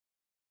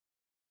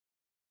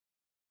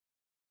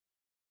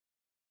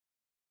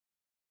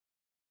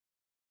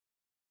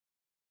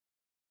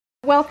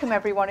Welcome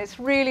everyone. It's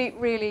really,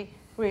 really,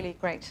 really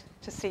great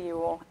to see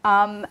you all.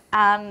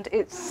 And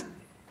it's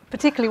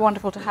particularly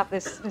wonderful to have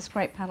this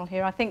great panel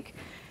here. I think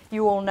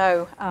you all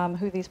know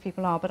who these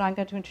people are, but I'm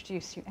going to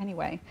introduce you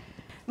anyway.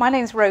 My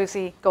name's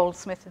Rosie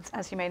Goldsmith,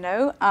 as you may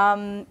know.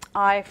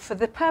 For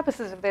the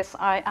purposes of this,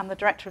 I am the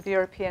director of the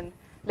European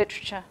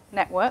Literature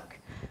Network.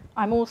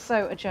 I'm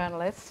also a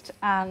journalist,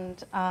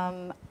 and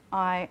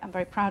I am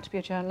very proud to be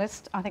a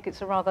journalist. I think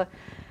it's a rather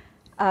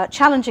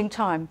challenging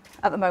time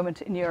at the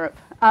moment in Europe.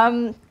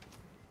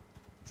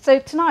 So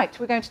tonight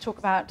we're going to talk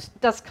about,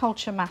 does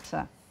culture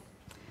matter?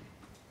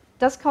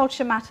 Does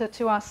culture matter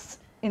to us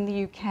in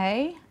the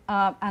UK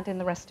and in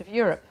the rest of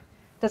Europe?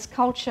 Does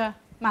culture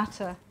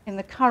matter in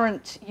the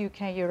current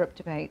UK-Europe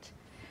debate?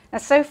 Now,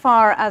 so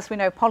far as we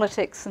know,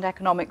 politics and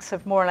economics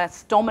have more or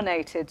less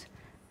dominated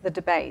the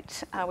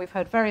debate. We've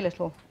heard very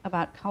little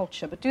about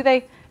culture, but do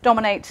they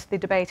dominate the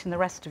debate in the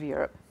rest of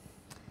Europe?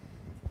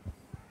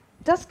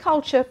 Does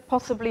culture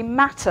possibly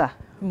matter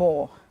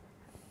more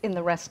in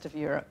the rest of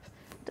Europe?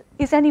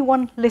 Is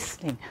anyone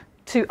listening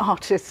to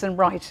artists and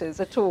writers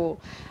at all?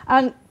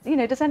 And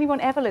does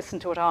anyone ever listen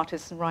to what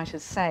artists and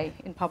writers say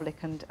in public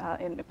and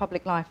in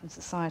public life and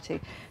society?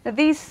 Now,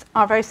 these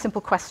are very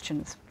simple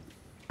questions,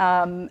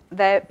 but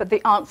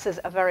the answers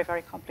are very,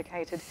 very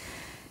complicated.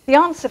 The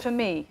answer for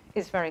me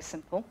is very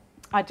simple.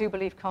 I do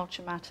believe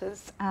culture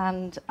matters,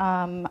 and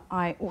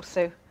I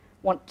also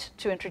want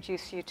to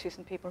introduce you to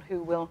some people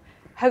who will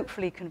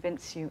hopefully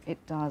convince you it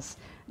does.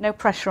 No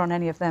pressure on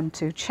any of them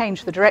to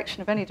change the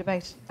direction of any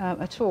debate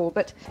at all,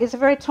 but it's a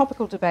very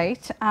topical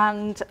debate,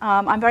 and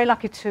I'm very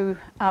lucky to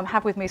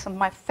have with me some of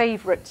my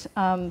favourite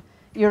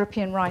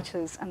European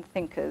writers and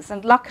thinkers,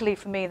 and luckily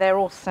for me they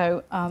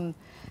also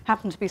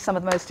happen to be some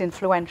of the most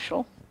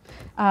influential.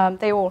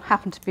 They all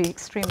happen to be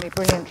extremely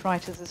brilliant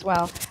writers as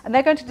well, and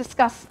they're going to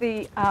discuss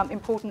the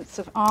importance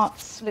of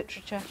arts,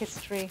 literature,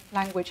 history,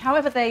 language,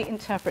 however they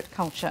interpret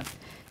culture,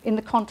 in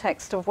the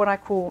context of what I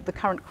call the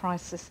current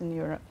crisis in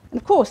Europe.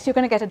 And of course, you're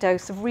going to get a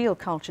dose of real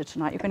culture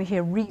tonight. You're going to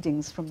hear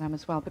readings from them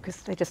as well, because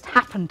they just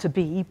happen to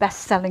be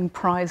best-selling,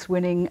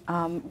 prize-winning,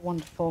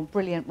 wonderful,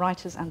 brilliant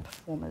writers and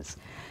performers.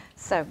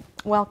 So,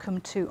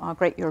 welcome to our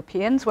great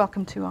Europeans.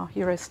 Welcome to our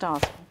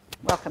Eurostars.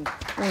 Welcome,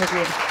 all of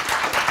you.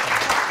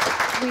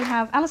 We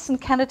have Alison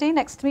Kennedy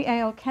next to me,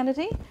 A.L.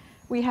 Kennedy.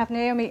 We have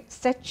Naomi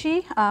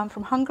Secchi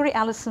from Hungary.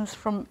 Alison's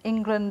from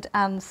England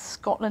and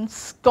Scotland.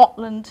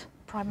 Scotland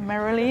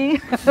primarily.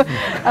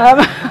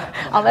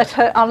 I'll let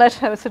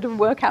her sort of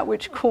work out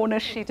which corner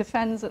she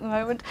defends at the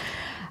moment.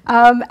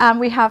 And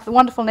we have the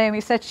wonderful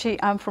Naomi Secchi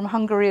from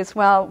Hungary as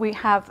well. We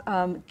have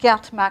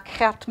Gert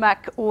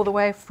Mack all the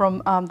way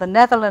from the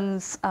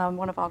Netherlands,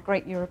 one of our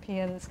great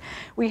Europeans.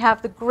 We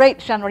have the great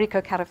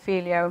Gianrico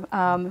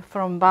Carafiglio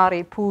from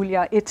Bari,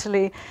 Puglia,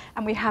 Italy.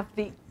 And we have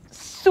the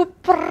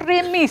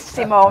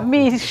supremissimo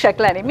Misha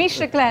Glenny.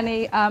 Misha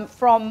Glenny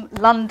from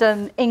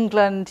London,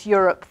 England,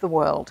 Europe, the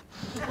world.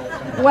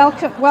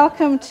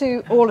 Welcome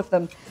to all of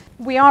them.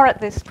 We are at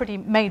this pretty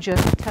major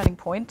turning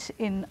point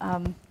in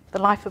the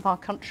life of our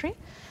country,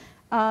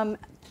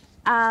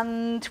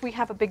 and we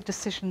have a big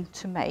decision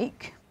to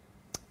make.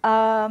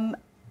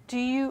 Do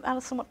you,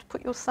 Alison, want to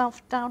put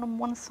yourself down on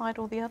one side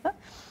or the other?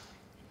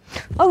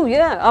 Oh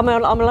yeah, I'm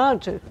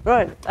allowed to,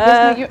 right.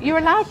 You're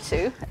allowed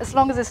to, as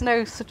long as there's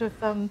no sort of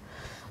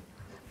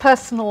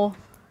personal...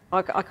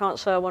 I can't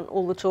say I want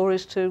all the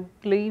Tories to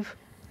leave,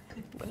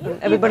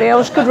 and everybody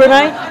else could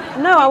remain.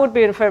 No, I would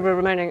be in favour of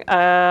remaining.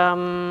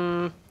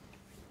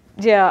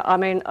 Yeah, I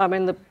mean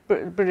the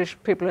British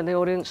people in the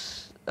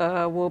audience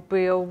will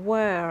be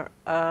aware.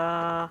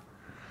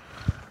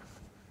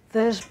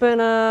 There's been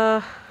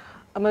a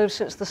move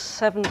since the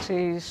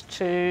 70s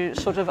to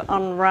sort of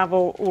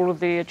unravel all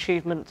of the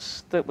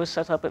achievements that were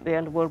set up at the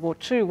end of World War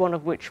II, one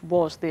of which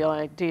was the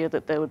idea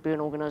that there would be an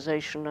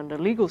organisation and a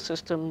legal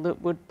system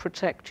that would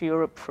protect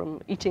Europe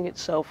from eating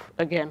itself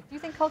again. Do you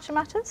think culture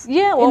matters?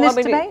 Yeah, well, in this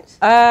debate?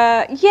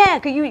 Yeah,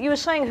 you were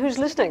saying who's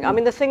listening. I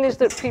mean, the thing is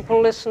that people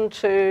listen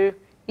to,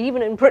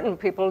 even in Britain,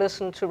 people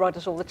listen to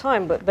writers all the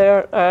time, but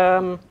they're...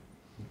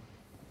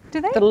 Do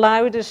they? The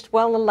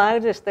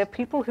loudest, they're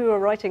people who are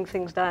writing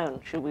things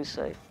down, shall we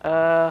say.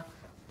 The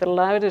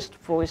loudest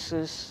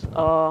voices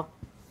are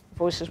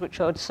voices which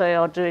I would say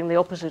are doing the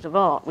opposite of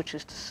art, which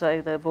is to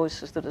say they're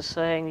voices that are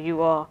saying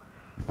you are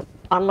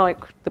unlike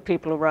the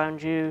people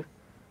around you,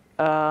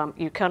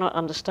 you cannot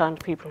understand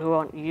people who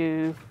aren't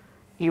you,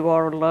 you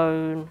are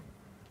alone,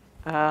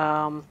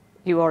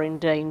 you are in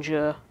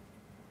danger,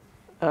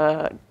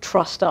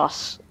 trust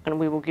us and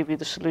we will give you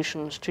the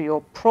solutions to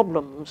your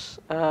problems.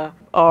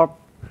 Our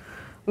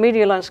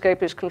media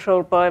landscape is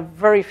controlled by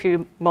very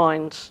few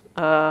minds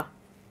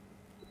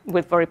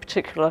with very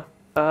particular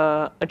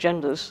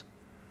agendas,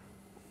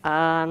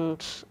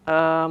 and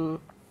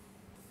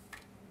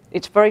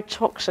it's very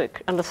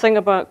toxic. And the thing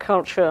about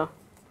culture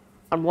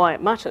and why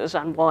it matters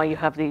and why you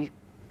have the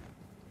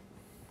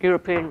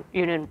European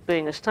Union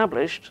being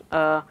established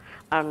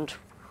and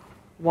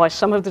why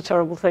some of the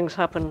terrible things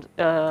happened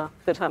that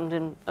happened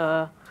in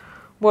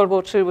World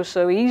War II was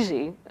so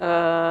easy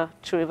to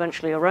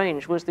eventually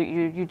arrange was that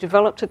you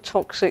developed a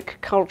toxic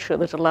culture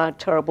that allowed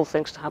terrible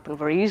things to happen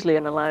very easily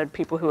and allowed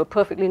people who are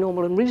perfectly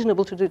normal and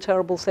reasonable to do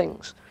terrible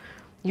things.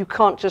 You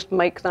can't just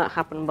make that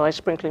happen by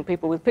sprinkling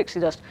people with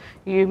pixie dust.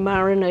 You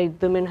marinate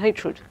them in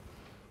hatred.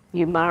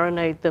 You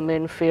marinate them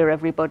in fear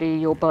everybody,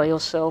 you're by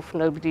yourself,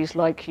 nobody's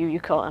like you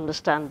can't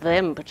understand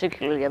them,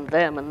 particularly and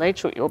they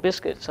took your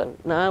biscuits. And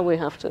now we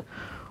have to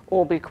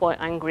all be quite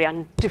angry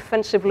and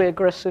defensively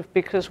aggressive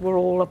because we're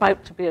all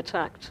about to be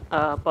attacked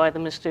by the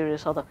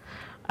mysterious other.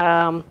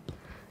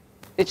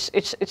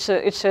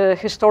 It's a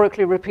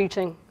historically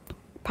repeating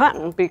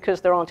pattern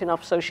because there aren't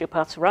enough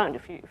sociopaths around.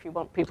 If you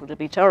want people to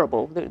be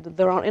terrible,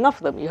 there aren't enough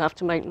of them. You have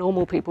to make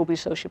normal people be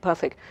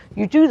sociopathic.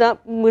 You do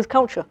that with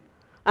culture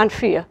and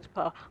fear.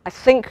 I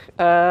think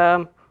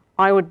I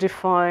would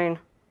define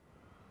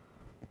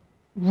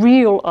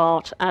real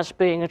art as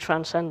being a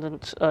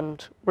transcendent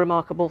and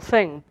remarkable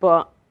thing,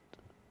 but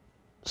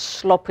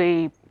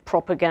sloppy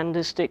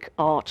propagandistic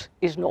art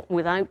is not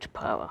without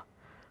power.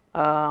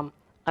 And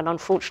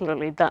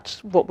unfortunately,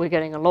 that's what we're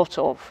getting a lot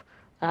of.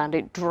 And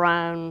it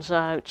drowns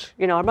out,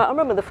 you know, I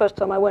remember the first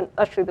time I went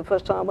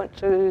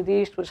to the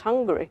East was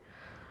Hungary.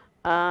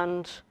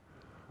 And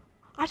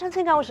I don't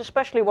think I was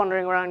especially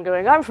wandering around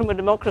going, I'm from a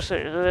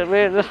democracy.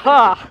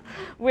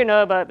 We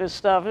know about this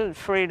stuff,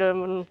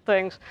 freedom and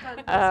things.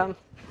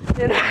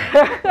 You know,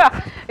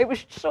 it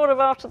was sort of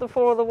after the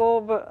fall of the wall,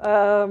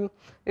 but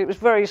it was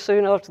very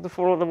soon after the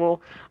fall of the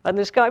wall. And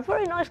this guy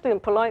very nicely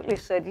and politely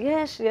said,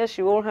 yes, yes,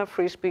 you all have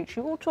free speech.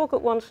 You all talk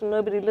at once and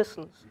nobody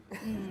listens.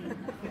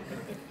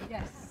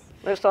 Yes.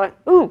 It's like,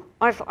 ooh,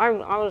 I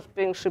was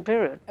being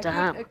superior.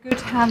 Damn. A good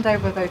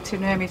handover, though, to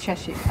Naomi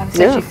Cecchi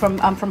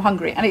from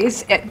Hungary. And it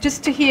is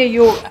just to hear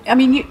your, I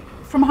mean,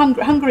 from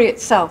Hungary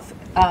itself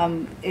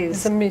is...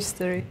 It's a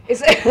mystery. I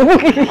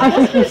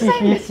was going to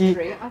say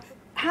mystery.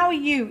 How are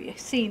you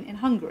seen in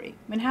Hungary?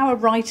 I mean, how are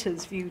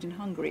writers viewed in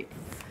Hungary?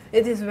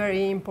 It is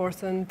very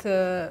important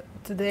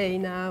today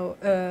now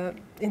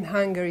in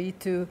Hungary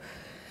to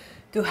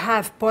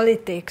have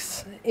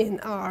politics in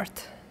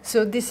art.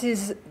 So this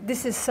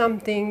is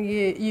something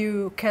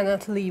you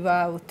cannot leave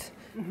out.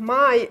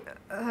 My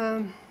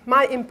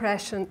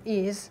impression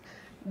is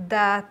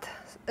that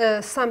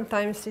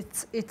sometimes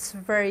it's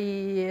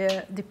very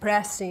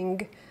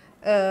depressing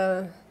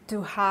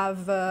to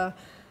have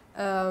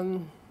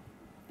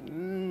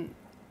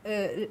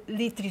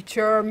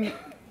literature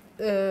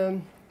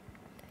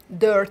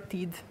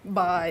dirtied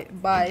by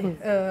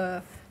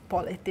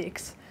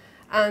politics,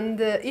 and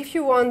if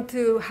you want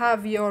to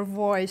have your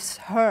voice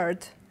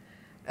heard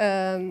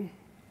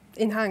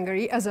in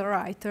Hungary as a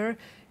writer,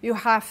 you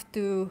have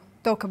to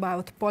talk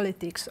about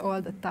politics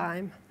all the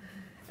time,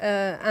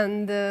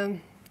 and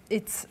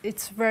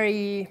it's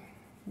very,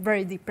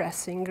 very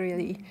depressing,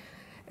 really,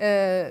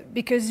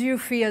 because you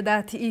feel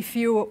that if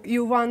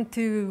you want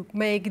to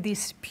make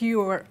this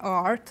pure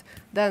art,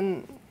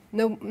 then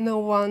no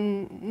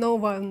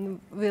one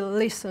will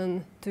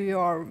listen to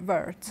your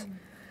words.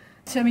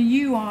 So, I mean,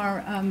 you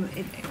are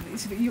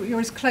you're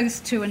as close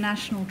to a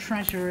national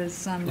treasure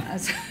as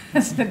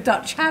the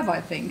Dutch have,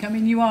 I think. I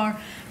mean,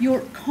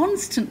 you're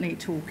constantly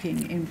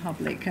talking in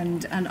public,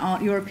 and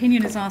your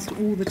opinion is asked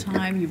all the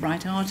time. You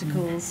write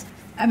articles.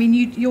 I mean,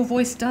 your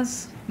voice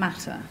does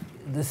matter.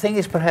 The thing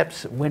is,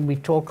 perhaps when we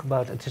talk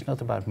about it is not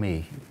about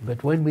me,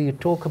 but when we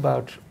talk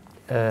about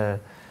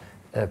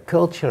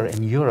culture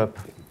in Europe,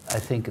 I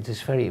think it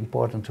is very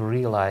important to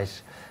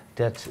realize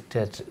that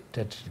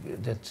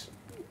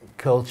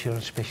culture,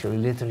 especially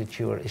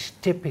literature, is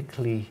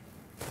typically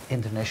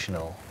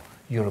international,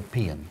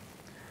 European,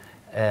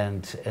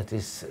 and it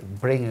is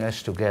bringing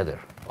us together.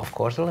 Of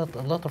course, a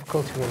lot of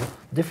cultural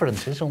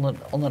differences on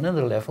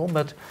another level,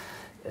 but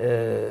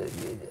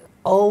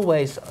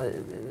always,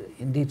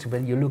 indeed,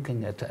 when you're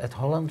looking at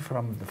Holland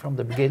from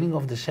the beginning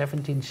of the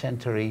 17th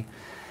century,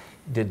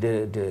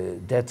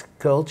 that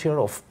culture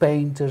of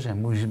painters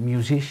and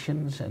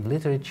musicians and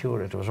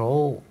literature, it was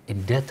all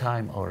in that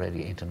time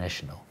already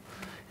international.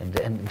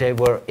 And they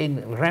were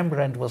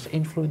Rembrandt was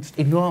influenced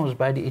enormous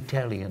by the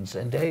Italians,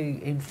 and they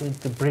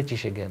influenced the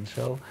British again.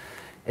 So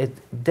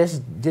this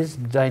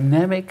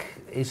dynamic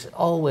has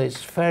always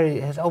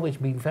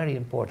been very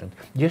important.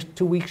 Just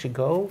 2 weeks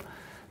ago,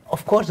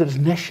 of course, there is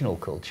national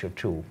culture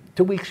too.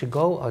 2 weeks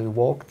ago, I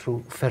walked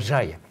through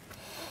Versailles.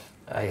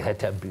 I had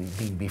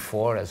been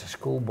before as a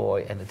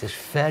schoolboy, and it is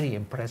very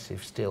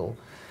impressive still.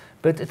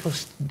 But it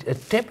was a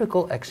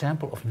typical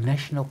example of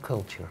national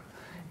culture,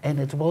 and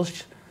it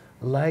was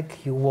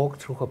like you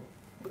walked through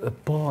a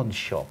pawn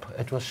shop.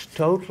 It was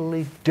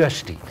totally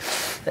dusty.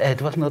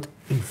 It was not,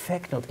 in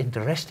fact, not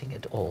interesting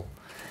at all.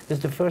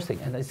 That's the first thing.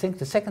 And I think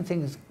the second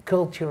thing is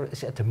culture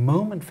is at the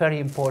moment very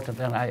important,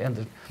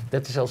 and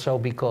that is also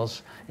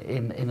because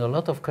in a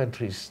lot of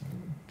countries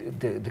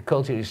the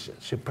culture is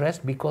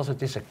suppressed because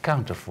it is a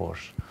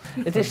counterforce.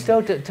 It is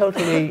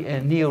totally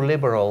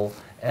neoliberal,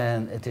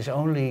 and it is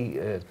only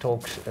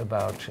talks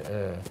about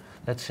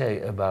let's say,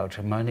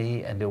 about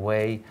money and the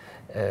way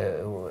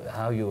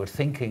how you were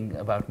thinking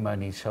about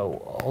money.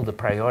 So all the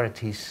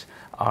priorities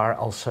are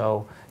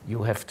also,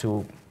 you have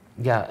to,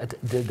 yeah,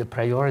 the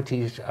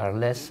priorities are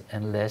less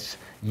and less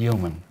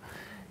human.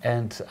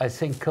 And I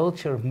think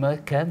culture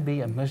can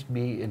be and must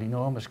be an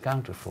enormous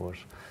counterforce.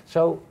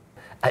 So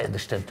I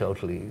understand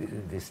totally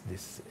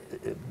this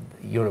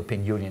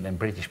European Union and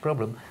British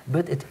problem,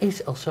 but it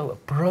is also a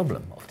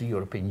problem of the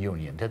European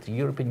Union, that the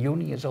European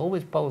Union is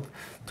always both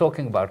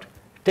talking about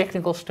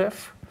technical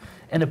stuff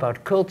and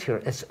about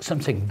culture as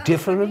something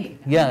different.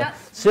 Yeah,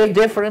 so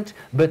different,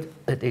 but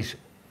it is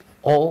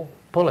all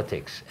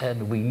politics,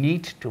 and we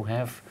need to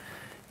have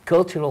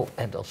cultural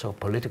and also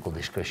political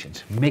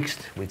discussions mixed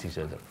with each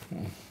other.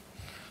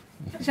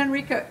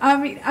 Gianrico,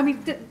 I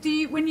mean, do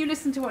you, when you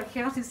listen to what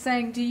Chiara is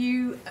saying, do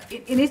you,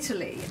 in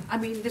Italy, I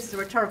mean, this is a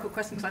rhetorical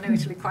question because I know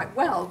Italy quite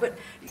well, but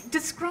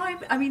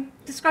describe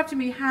to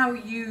me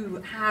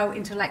how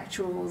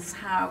intellectuals,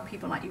 how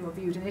people like you are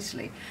viewed in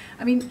Italy.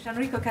 I mean,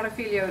 Gianrico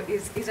Carafiglio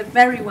is a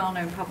very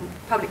well-known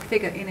public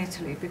figure in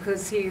Italy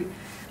because he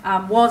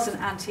was an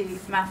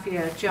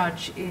anti-mafia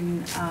judge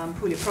in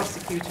Puglia,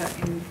 prosecutor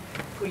in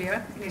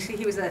Puglia. Initially,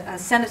 he was a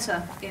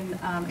senator in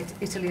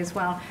Italy as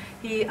well.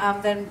 He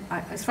then,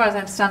 as far as I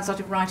understand,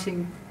 started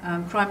writing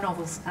crime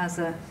novels as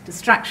a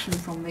distraction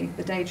from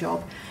the day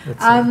job.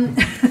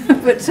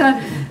 But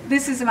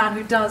this is a man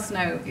who does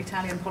know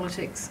Italian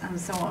politics and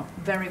so on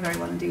very, very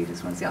well indeed,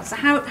 as well as the arts. So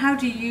how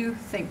do you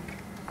think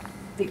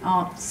the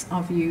arts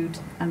are viewed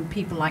and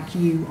people like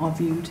you are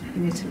viewed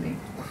in Italy?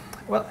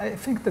 Well, I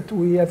think that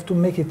we have to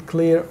make it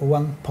clear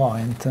one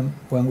point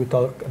when we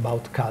talk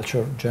about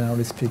culture,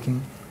 generally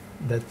speaking,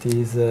 that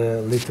is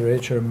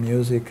literature,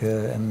 music,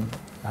 and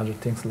other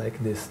things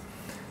like this.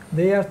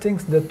 They are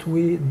things that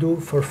we do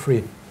for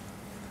free.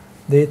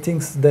 They are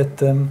things that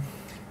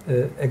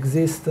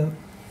exist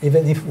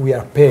even if we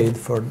are paid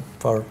for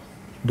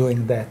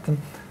doing that,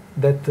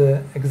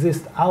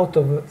 exist out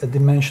of a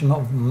dimension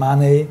of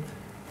money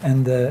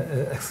and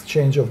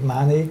exchange of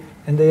money,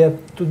 and they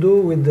have to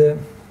do with the,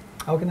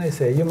 how can I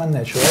say, human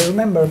nature. I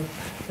remember,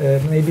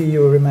 maybe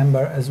you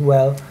remember as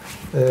well,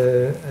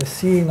 a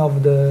scene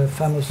of the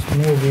famous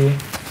movie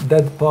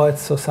Dead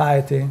Poets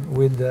Society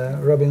with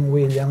Robin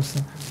Williams,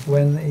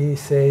 when he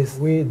says,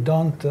 we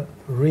don't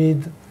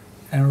read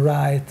and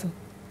write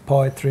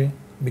poetry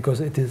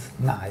because it is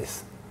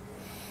nice.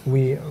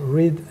 We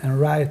read and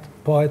write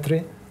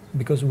poetry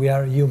because we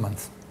are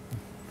humans.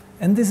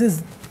 And this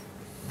is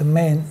the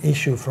main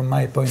issue from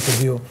my point of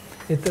view.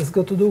 It has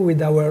got to do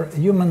with our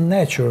human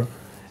nature.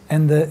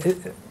 And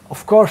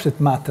of course it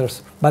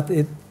matters, but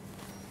it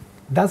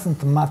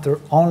doesn't matter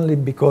only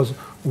because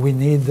we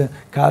need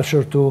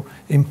culture to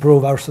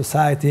improve our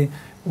society.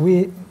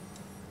 We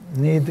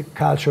need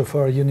culture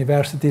for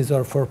universities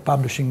or for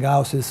publishing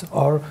houses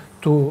or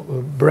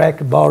to break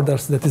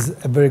borders. That is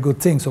a very good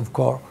thing, of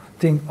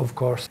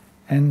course.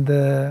 And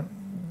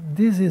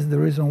this is the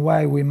reason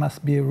why we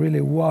must be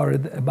really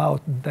worried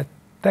about that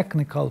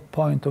technical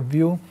point of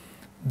view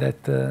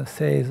that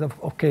says,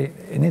 okay,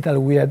 in Italy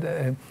we had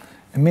a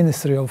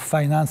Ministry of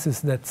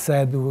Finances that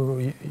said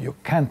you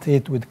can't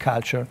eat with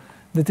culture.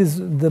 That is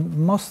the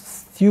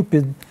most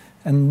stupid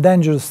and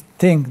dangerous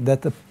thing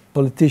that a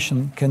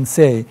politician can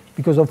say,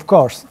 because of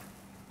course,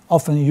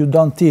 often you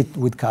don't eat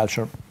with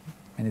culture.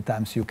 Many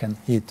times you can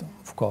eat,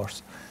 of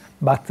course.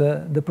 But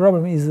the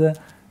problem is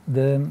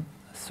the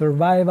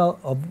survival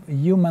of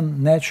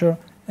human nature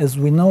as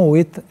we know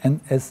it and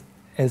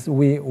as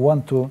we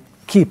want to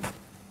keep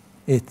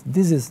it.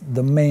 This is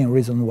the main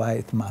reason why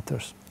it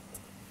matters.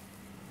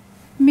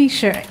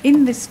 Misha,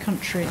 in this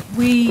country,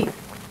 we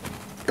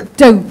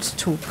don't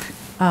talk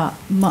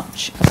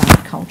much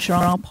about culture.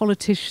 Our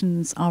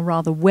politicians are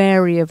rather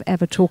wary of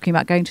ever talking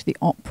about going to the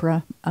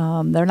opera.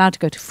 They're allowed to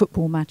go to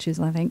football matches,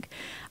 I think.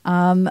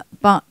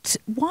 But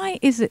why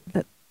is it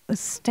that the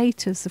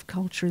status of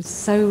culture is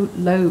so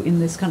low in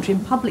this country,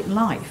 in public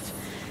life?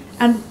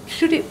 And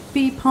should it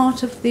be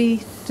part of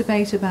the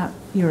debate about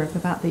Europe,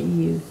 about the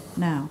EU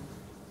now?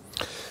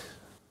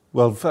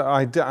 Well,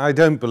 I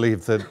don't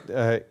believe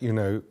that, you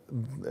know,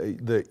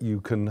 that you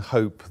can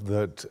hope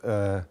that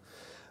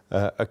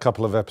a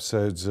couple of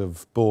episodes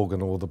of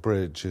Borgen or The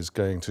Bridge is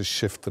going to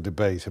shift the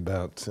debate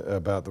about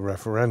the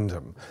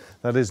referendum.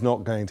 That is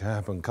not going to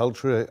happen.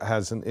 Culture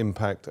has an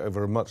impact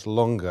over a much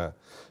longer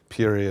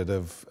period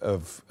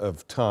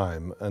of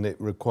time, and it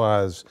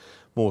requires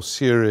more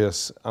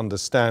serious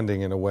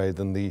understanding in a way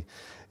than the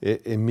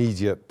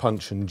immediate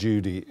Punch and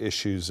Judy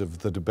issues of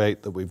the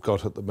debate that we've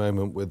got at the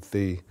moment with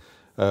the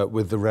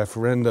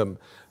referendum.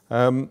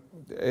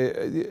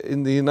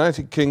 In the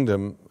United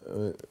Kingdom,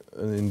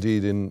 and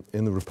indeed in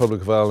the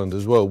Republic of Ireland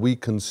as well, we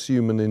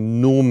consume an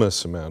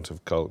enormous amount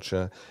of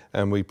culture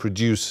and we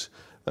produce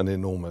an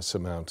enormous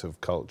amount of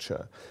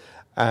culture.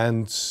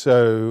 And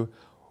so,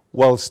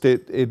 whilst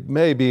it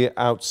may be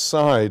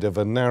outside of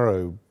a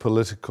narrow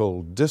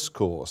political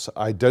discourse,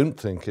 I don't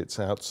think it's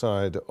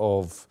outside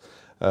of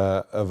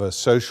of a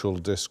social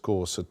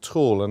discourse at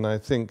all. And I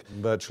think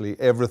virtually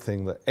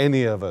everything that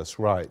any of us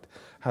write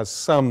has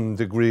some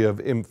degree of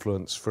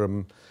influence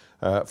from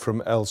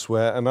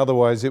elsewhere, and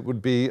otherwise it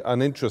would be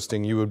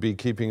uninteresting. You would be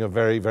keeping a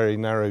very, very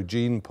narrow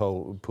gene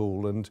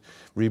pool and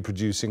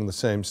reproducing the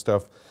same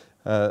stuff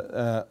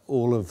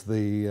all of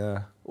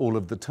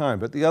the time.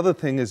 But the other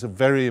thing is a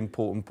very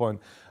important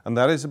point, and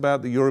that is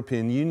about the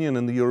European Union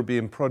and the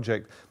European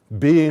project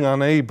being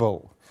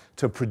unable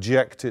to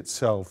project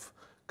itself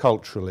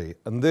culturally.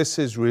 And this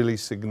is really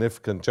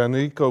significant.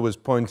 Gianrico was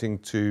pointing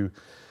to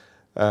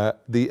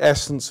the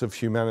essence of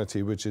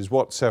humanity, which is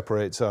what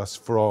separates us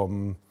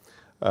from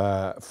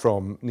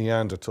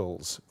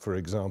Neanderthals, for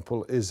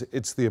example,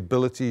 it's the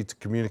ability to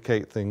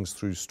communicate things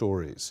through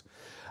stories.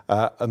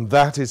 And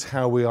that is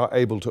how we are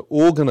able to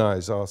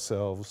organize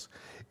ourselves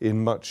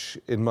in much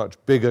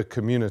bigger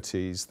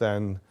communities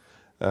than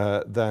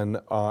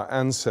our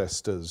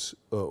ancestors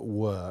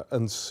were.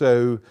 And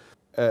so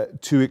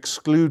to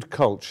exclude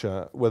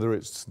culture, whether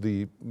it's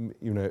the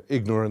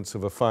ignorance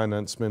of a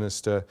finance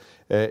minister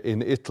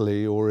in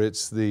Italy, or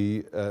it's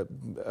the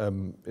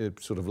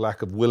sort of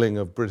lack of willing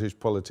of British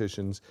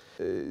politicians,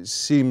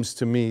 seems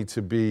to me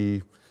to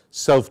be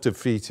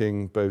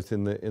self-defeating, both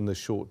in the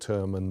short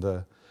term and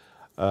the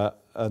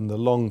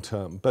long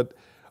term. But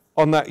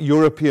on that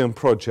European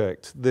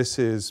project, this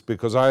is,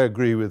 because I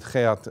agree with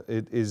Geert,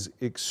 it is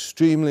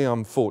extremely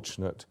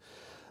unfortunate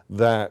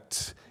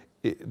that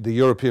the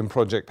European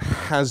project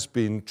has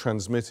been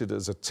transmitted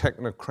as a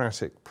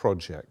technocratic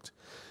project,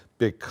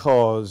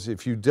 because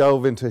if you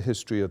delve into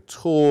history at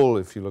all,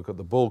 if you look at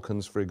the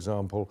Balkans, for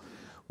example,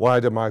 why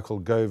do Michael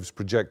Gove's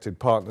projected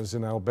partners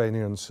in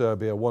Albania and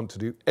Serbia want to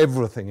do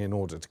everything in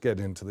order to get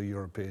into the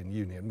European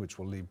Union, which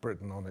will leave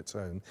Britain on its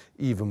own,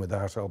 even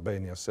without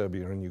Albania,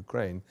 Serbia and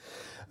Ukraine?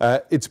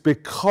 It's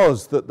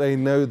because that they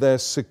know their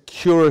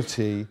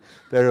security,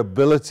 their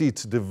ability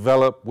to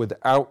develop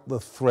without the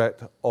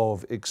threat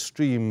of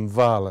extreme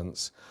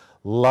violence,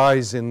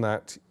 lies in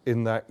that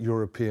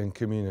European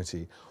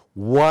community.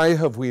 Why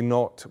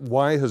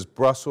has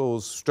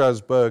Brussels,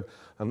 Strasbourg,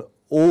 and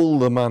all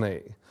the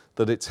money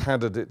that it's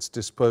had at its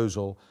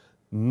disposal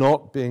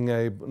not been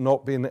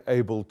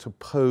able to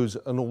pose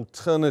an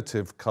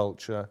alternative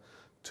culture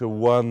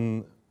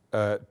to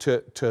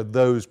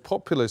those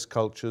populist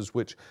cultures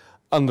which,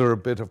 under a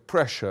bit of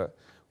pressure,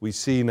 we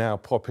see now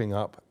popping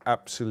up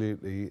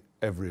absolutely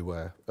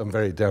everywhere, and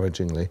very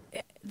damagingly.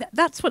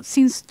 That's what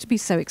seems to be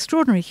so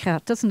extraordinary,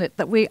 Geert, doesn't it?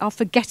 That we are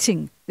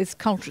forgetting this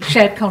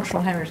shared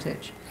cultural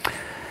heritage.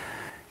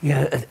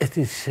 Yeah, it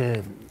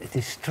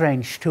is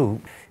strange too.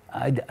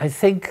 I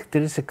think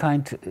there is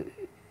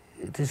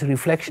it is a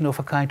reflection of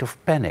a kind of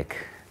panic,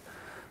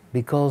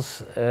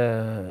 because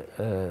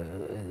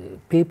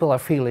people are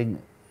feeling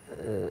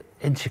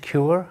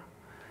insecure,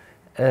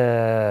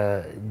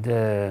 and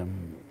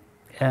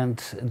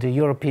the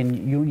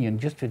European Union,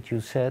 just what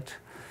you said,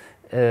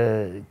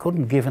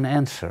 couldn't give an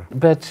answer.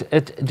 But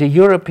the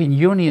European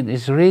Union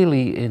is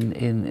really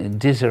in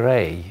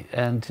disarray,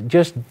 and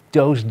just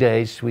these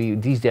days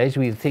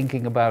we are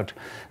thinking about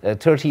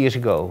 30 years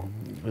ago,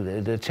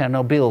 the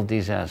Chernobyl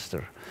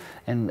disaster.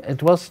 And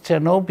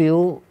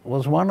Chernobyl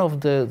was one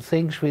of the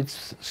things which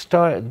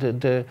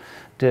the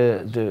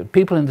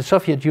people in the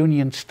Soviet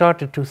Union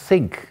started to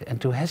think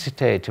and to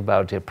hesitate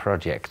about their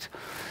project,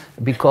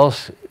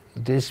 because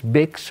this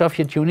big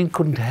Soviet Union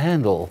couldn't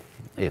handle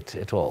it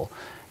at all.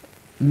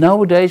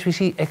 Nowadays we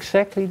see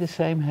exactly the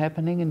same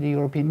happening in the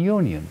European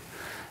Union.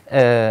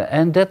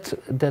 And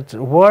that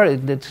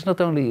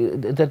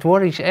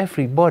worries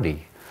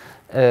everybody.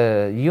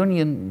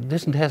 Union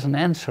doesn't have an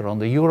answer on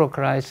the Euro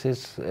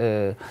crisis,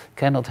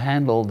 cannot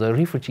handle the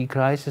refugee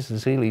crisis,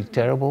 it's really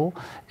terrible,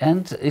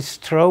 and is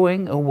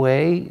throwing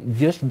away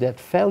just that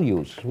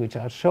values which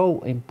are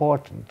so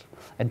important.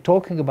 And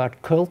talking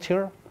about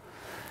culture,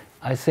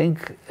 I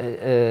think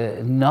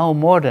now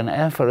more than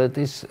ever it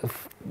is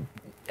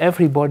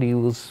everybody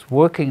who's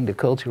working in the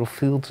cultural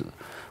field,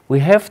 we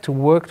have to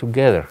work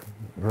together,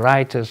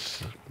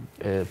 writers,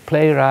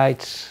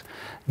 playwrights,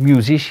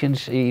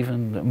 musicians,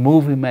 even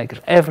movie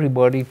makers,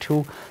 everybody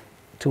to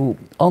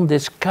on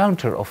this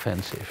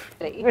counter-offensive.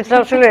 It's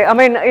absolutely. I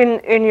mean,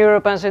 in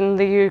Europe, as in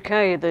the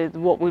UK,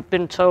 what we've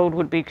been told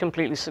would be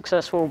completely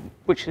successful,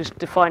 which is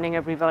defining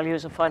every value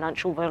as a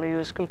financial value,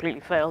 has completely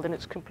failed, and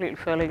it's completely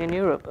failing in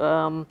Europe.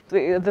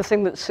 The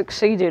thing that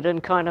succeeded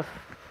and kind of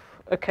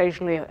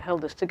occasionally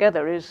held us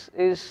together is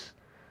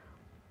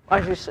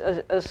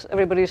as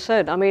everybody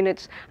said. I mean,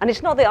 it's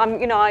not that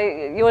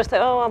you always say,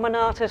 oh, I'm an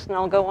artist, and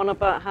I'll go on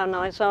about how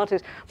nice art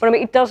is. But I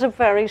mean, it does a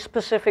very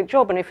specific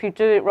job, and if you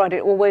do it right,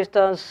 it always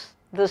does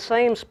the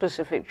same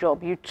specific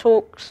job. You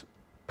talk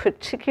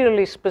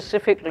particularly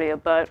specifically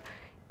about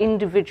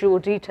individual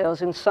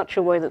details in such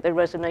a way that they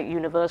resonate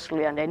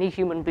universally, and any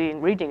human being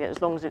reading it,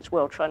 as long as it's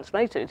well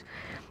translated,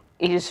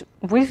 is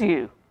with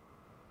you.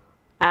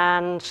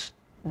 And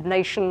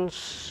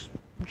nations,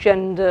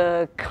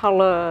 gender,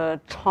 colour,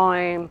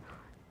 time,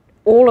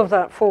 all of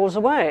that falls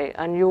away,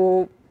 and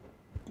you're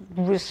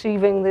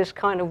receiving this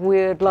kind of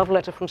weird love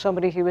letter from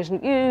somebody who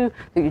isn't you,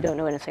 that you don't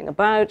know anything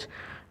about.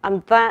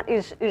 And that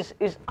is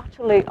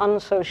utterly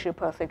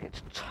unsociopathic.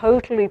 It's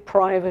totally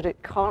private.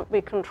 It can't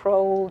be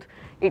controlled.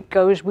 It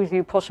goes with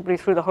you possibly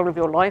through the whole of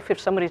your life. If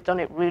somebody's done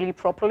it really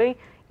properly,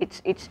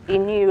 it's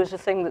in you as a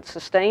thing that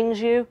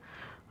sustains you.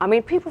 I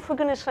mean, people, for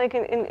goodness sake,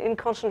 in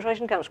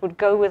concentration camps would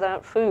go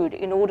without food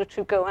in order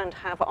to go and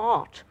have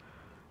art.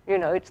 You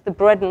know, it's the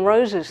bread and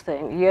roses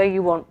thing. Yeah,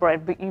 you want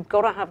bread, but you've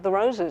got to have the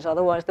roses,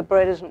 otherwise the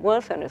bread isn't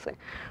worth anything.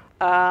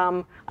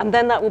 And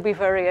then that will be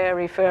very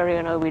airy-fairy,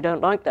 and oh, we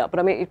don't like that. But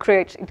I mean, it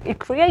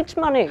creates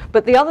money.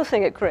 But the other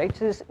thing it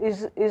creates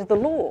is the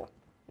law,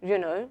 you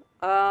know.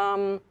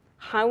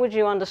 How would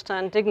you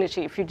understand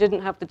dignity if you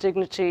didn't have the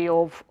dignity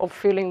of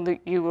feeling that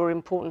you were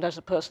important as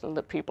a person,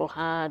 that people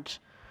had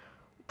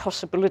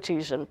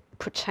possibilities and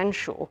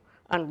potential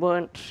and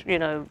weren't, you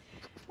know,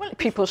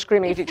 people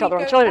screaming at each other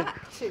on television.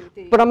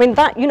 But I mean,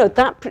 that, you know,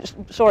 that,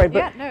 sorry, but,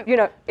 yeah, no. You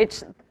know,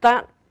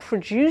 that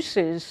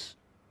produces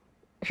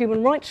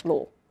human rights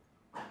law.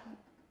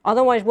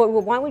 Otherwise,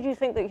 why would you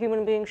think that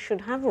human beings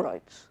should have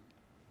rights?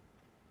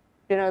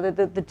 You know,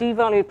 the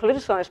devalued,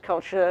 politicized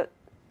culture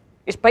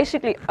is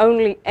basically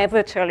only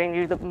ever telling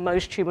you that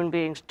most human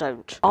beings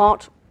don't.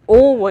 Art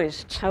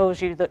always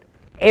tells you that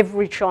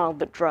every child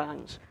that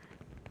drowns,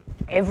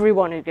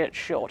 everyone who gets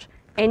shot,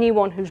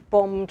 anyone who's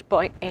bombed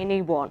by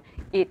anyone,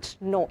 it's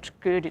not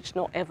good, it's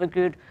not ever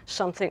good,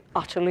 something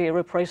utterly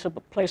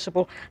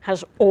irreplaceable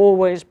has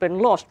always been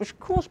lost, which of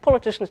course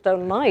politicians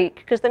don't like,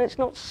 because then it's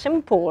not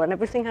simple and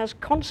everything has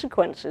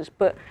consequences,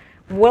 but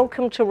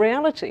welcome to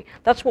reality.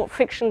 That's what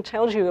fiction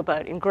tells you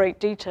about in great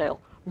detail,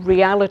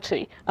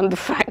 reality, and the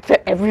fact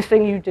that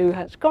everything you do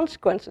has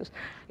consequences.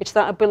 It's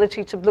that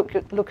ability to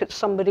look at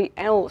somebody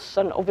else,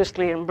 and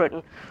obviously in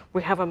Britain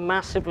we have a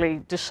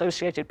massively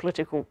dissociated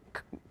political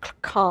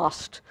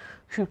caste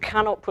who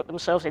cannot put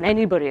themselves in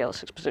anybody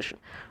else's position.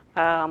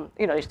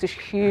 You know, it's this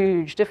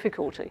huge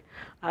difficulty.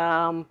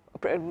 You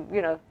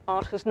know,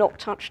 art has not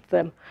touched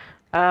them.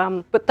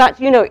 But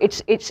that, you know,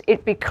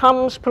 it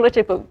becomes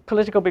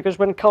political because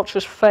when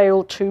cultures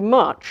fail too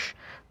much,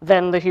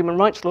 then the human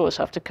rights laws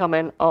have to come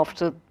in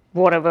after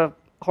whatever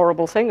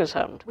horrible thing has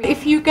happened.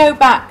 If you go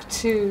back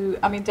to,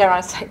 I mean, dare I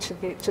say,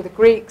 to the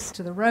Greeks,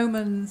 to the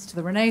Romans, to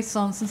the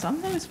Renaissance, and some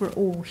of those were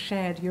all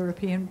shared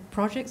European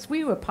projects.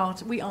 We were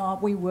part of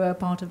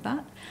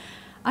that.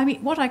 I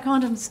mean, what I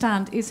can't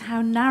understand is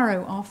how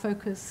narrow our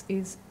focus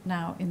is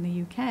now in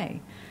the UK.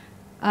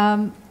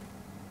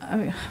 I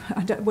mean,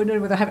 I don't know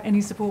whether I have any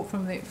support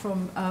from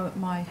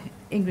my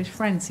English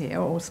friends here,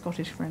 or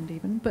Scottish friend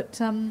even, but...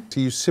 Are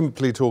you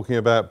simply talking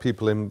about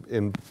people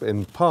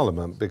in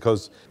Parliament?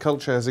 Because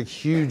culture has a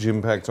huge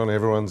impact on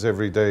everyone's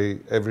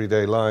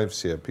everyday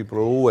lives here. People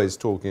are always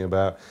talking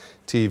about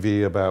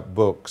TV, about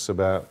books,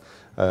 about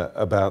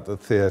the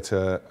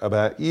theatre,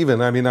 about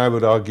even, I mean, I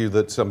would argue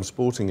that some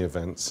sporting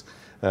events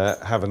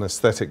have an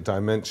aesthetic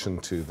dimension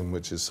to them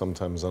which is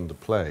sometimes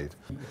underplayed.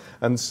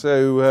 And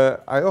so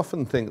I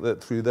often think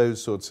that through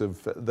those sorts of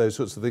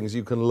things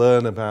you can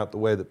learn about the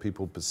way that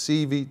people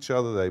perceive each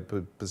other, they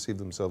perceive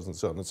themselves, and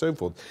so on and so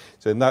forth.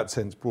 So in that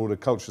sense, broader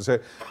culture. So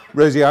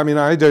Rosie, I mean,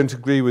 I don't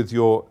agree with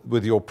your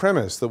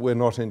premise that we're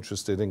not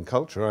interested in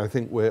culture. I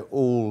think we're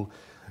all,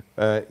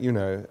 you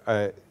know,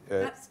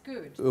 that's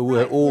good.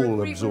 We're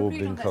all absorbed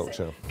in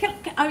culture.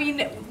 I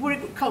mean,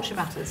 culture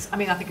matters. I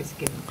mean, I think it's a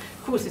given.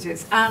 Of course it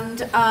is. And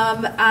the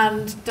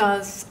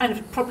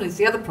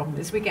other problem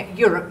is we get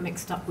Europe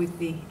mixed up with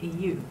the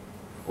EU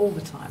all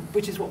the time,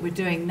 which is what we're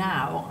doing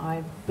now,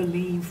 I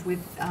believe, with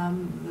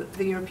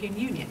the European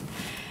Union.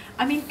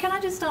 I mean, can I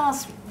just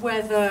ask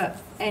whether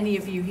any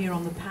of you here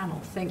on the panel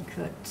think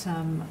that,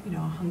 you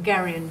know,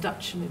 Hungarian,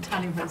 Dutch and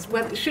Italian friends,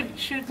 why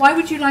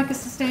would you like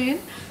us to stay in?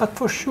 But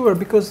for sure,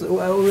 because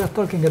we are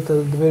talking at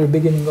the very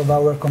beginning of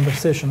our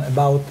conversation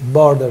about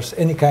borders,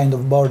 any kind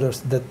of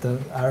borders that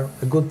are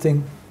a good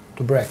thing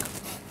to break.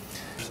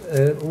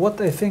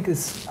 What I think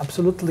is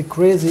absolutely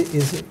crazy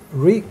is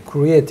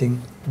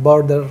recreating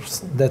borders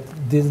that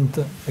didn't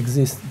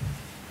exist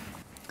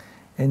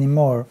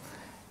anymore.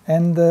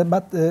 And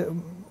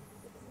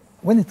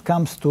when it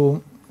comes to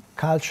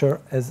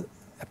culture as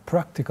a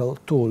practical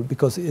tool,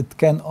 because it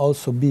can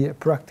also be a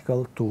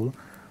practical tool,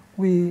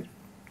 we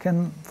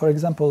can, for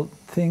example,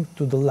 think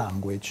to the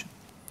language.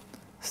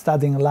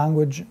 Studying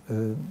language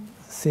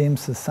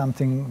seems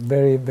something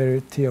very,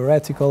 very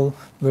theoretical,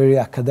 very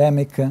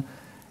academic,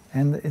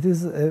 and it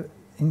is an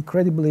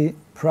incredibly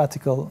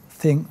practical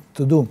thing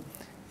to do.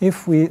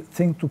 If we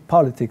think to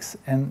politics,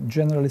 and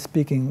generally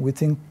speaking, we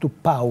think to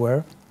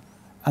power,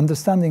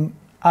 understanding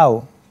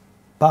how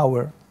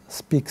power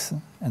speaks,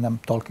 and I'm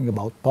talking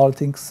about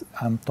politics,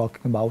 I'm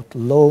talking about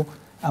law,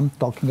 I'm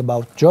talking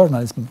about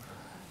journalism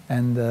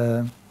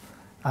and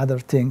other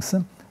things.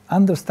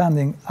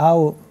 Understanding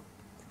how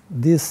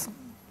these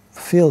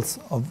fields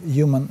of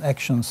human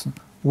actions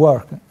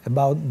work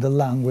about the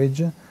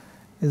language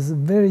is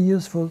very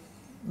useful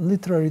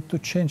literally to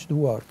change the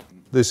world.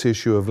 This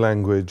issue of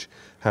language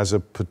has a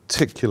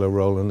particular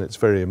role, and it's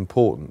very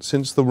important.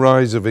 Since the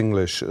rise of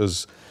English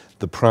as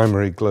the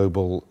primary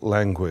global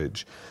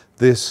language,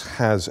 this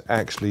has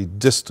actually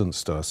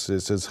distanced us.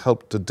 It has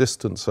helped to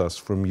distance us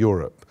from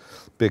Europe,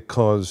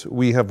 because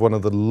we have one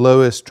of the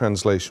lowest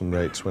translation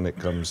rates when it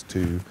comes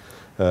to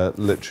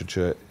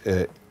literature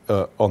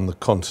on the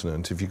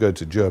continent. If you go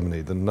to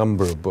Germany, the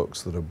number of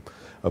books that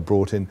are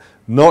brought in,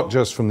 not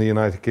just from the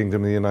United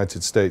Kingdom, the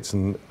United States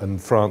and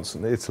France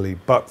and Italy,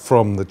 but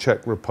from the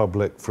Czech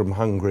Republic, from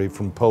Hungary,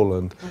 from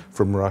Poland,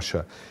 from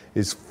Russia,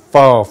 is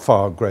far,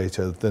 far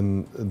greater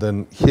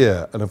than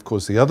here. And of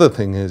course, the other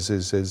thing is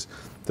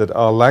that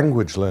our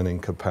language learning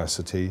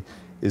capacity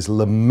is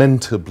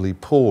lamentably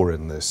poor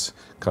in this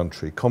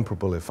country,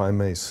 comparable, if I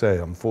may say,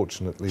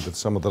 unfortunately, with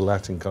some of the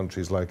Latin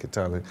countries like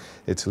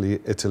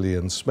Italy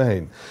and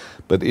Spain.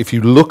 But if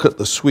you look at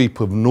the sweep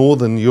of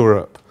Northern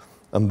Europe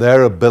and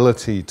their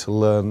ability to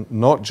learn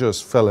not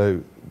just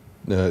fellow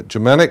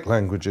Germanic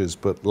languages,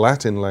 but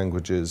Latin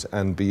languages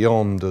and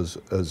beyond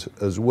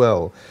as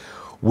well,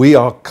 we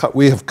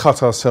have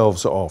cut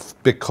ourselves off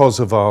because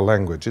of our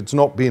language. It's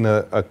not been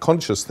a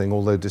conscious thing,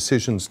 although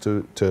decisions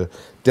to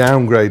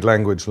downgrade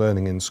language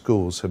learning in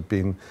schools have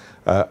been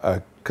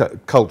a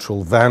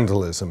cultural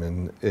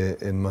vandalism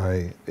in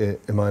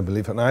my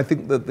belief. And I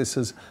think that this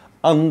has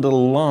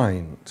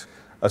underlined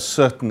a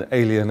certain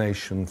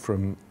alienation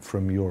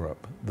from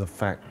Europe, the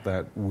fact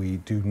that we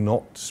do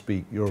not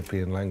speak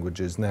European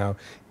languages now,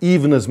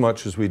 even as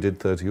much as we did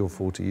 30 or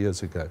 40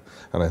 years ago.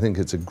 And I think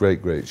it's a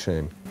great, great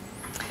shame.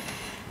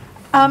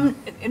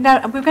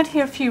 Now, we're going to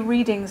hear a few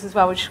readings as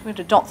well, which we're going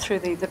to dot through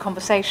the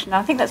conversation.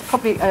 I think that's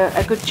probably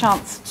a good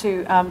chance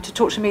to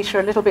talk to Misha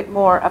a little bit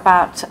more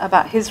about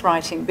his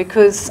writing,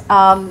 because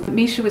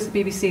Misha was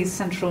the BBC's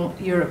Central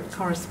Europe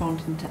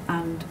correspondent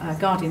and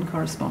Guardian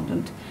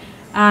correspondent,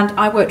 and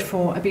I worked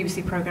for a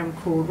BBC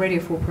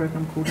Radio 4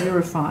 programme called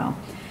Europhile.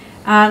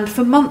 And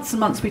for months and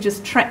months we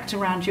just trekked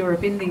around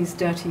Europe in these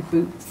dirty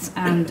boots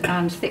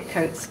and thick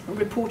coats,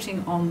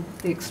 reporting on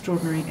the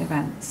extraordinary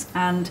events.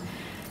 And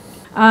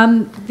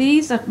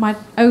these are my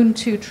own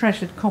two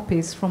treasured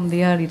copies from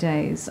the early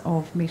days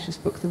of Misha's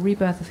book, The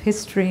Rebirth of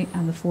History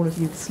and the Fall of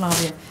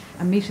Yugoslavia.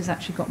 And Misha's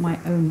actually got my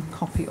own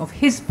copy of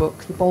his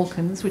book, The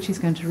Balkans, which he's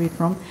going to read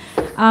from.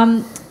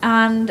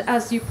 And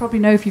as you probably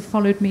know, if you've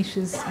followed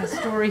Misha's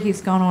story,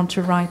 he's gone on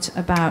to write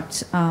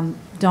about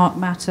dark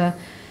matter,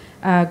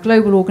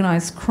 global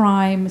organised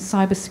crime,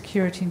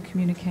 cybersecurity and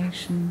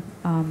communication,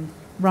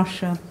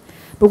 Russia.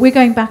 But we're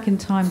going back in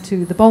time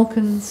to the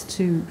Balkans,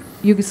 to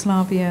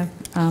Yugoslavia,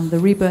 the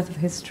rebirth of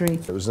history.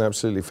 It was an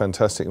absolutely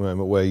fantastic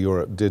moment where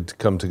Europe did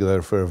come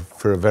together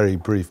for a very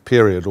brief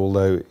period,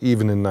 although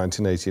even in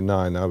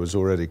 1989 I was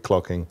already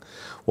clocking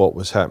what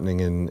was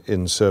happening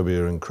in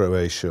Serbia and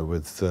Croatia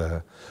with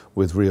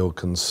real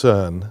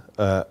concern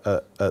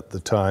at the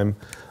time.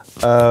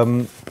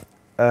 But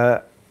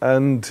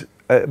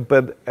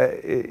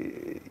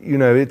you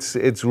know,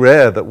 it's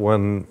rare that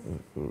one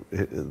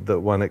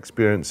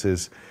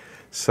experiences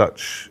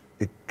such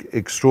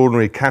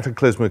extraordinary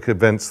cataclysmic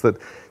events that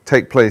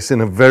take place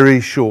in a very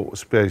short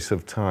space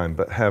of time,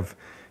 but have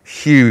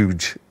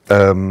huge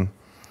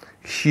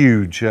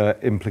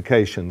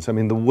implications. I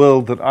mean, the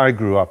world that I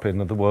grew up in,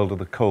 the world of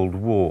the Cold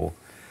War,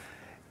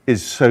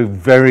 is so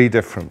very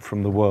different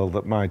from the world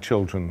that my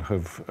children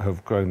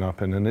have grown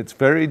up in, and it's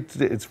very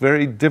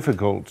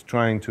difficult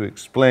trying to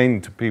explain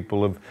to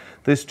people of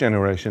this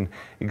generation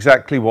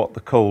exactly what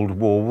the Cold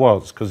War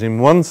was, because in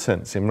one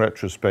sense, in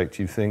retrospect,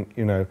 you think,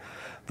 you know,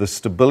 the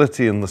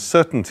stability and the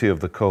certainty of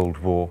the Cold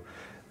War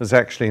is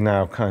actually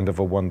now kind of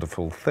a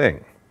wonderful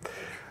thing.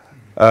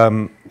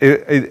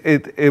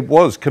 It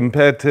was,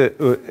 compared to,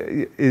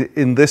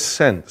 in this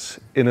sense,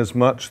 in as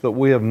much that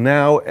we have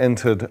now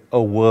entered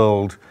a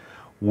world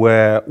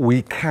where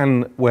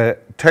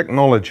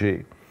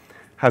technology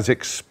has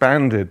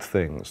expanded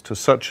things to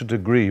such a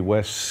degree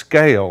where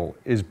scale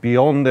is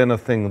beyond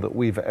anything that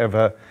we've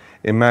ever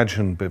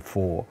imagined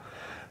before,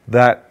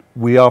 that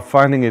we are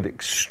finding it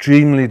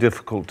extremely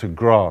difficult to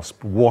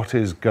grasp what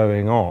is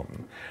going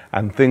on.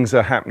 And things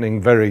are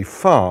happening very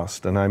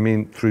fast, and I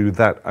mean through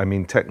that, I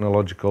mean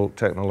technological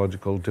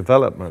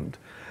development.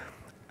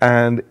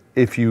 And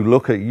if you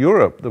look at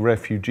Europe, the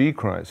refugee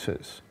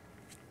crisis,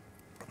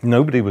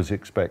 nobody was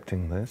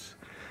expecting this.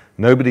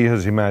 Nobody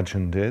has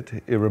imagined it.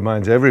 It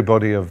reminds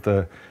everybody of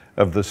the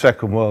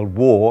Second World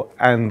War,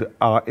 and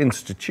our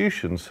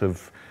institutions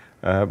have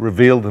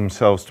revealed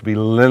themselves to be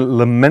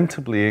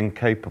lamentably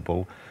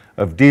incapable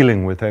of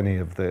dealing with any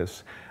of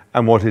this.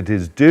 And what it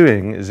is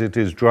doing is it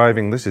is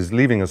driving, this is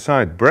leaving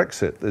aside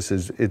Brexit,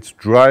 it's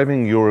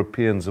driving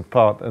Europeans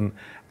apart and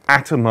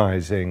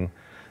atomizing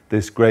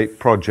this great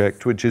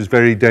project, which is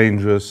very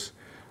dangerous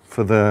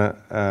for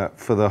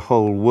the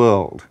whole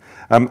world.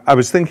 I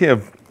was thinking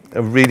of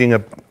reading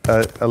a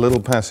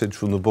little passage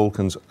from the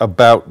Balkans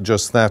about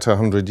just that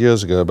 100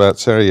 years ago, about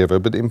Sarajevo,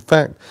 but in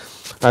fact,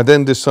 I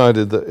then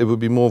decided that it would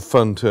be more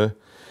fun to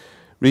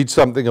read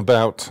something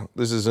about,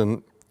 this is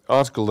an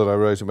article that I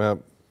wrote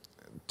about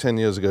 10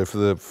 years ago for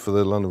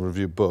the London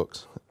Review of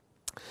Books.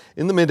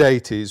 In the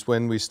mid-80s,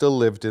 when we still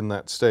lived in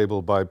that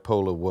stable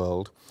bipolar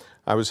world,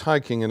 I was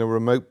hiking in a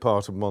remote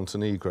part of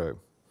Montenegro.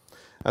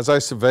 As I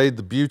surveyed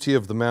the beauty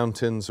of the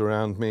mountains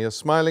around me, a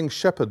smiling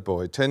shepherd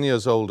boy, 10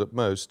 years old at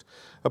most,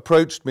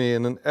 approached me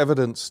in an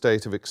evident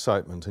state of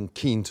excitement and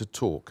keen to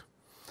talk.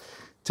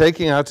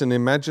 Taking out an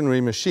imaginary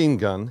machine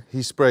gun,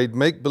 he sprayed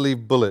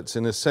make-believe bullets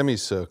in a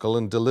semicircle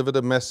and delivered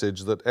a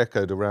message that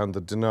echoed around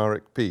the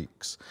Dinaric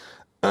peaks.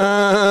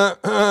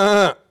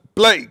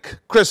 Blake,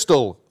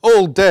 Crystal,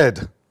 all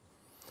dead.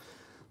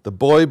 The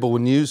boy bore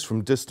news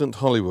from distant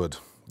Hollywood.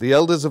 The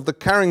elders of the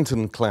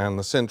Carrington clan,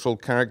 the central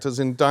characters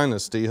in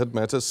Dynasty, had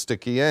met a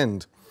sticky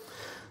end.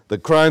 The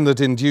crime that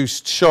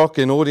induced shock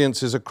in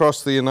audiences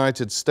across the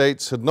United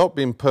States had not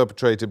been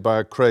perpetrated by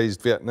a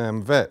crazed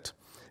Vietnam vet.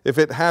 If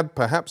it had,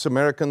 perhaps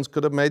Americans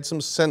could have made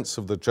some sense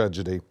of the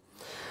tragedy.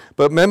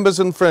 But members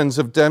and friends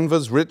of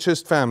Denver's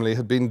richest family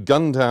had been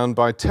gunned down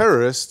by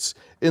terrorists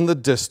in the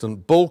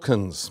distant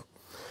Balkans.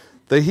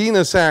 The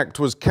heinous act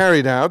was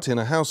carried out in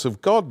a house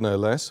of God, no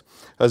less,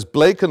 as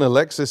Blake and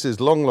Alexis's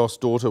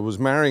long-lost daughter was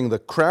marrying the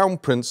Crown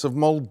Prince of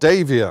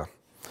Moldavia.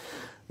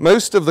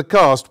 Most of the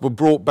cast were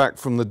brought back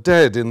from the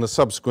dead in the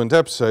subsequent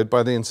episode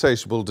by the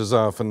insatiable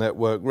desire for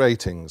network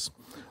ratings.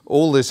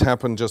 All this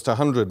happened just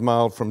 100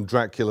 miles from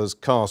Dracula's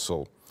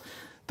castle.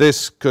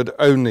 This could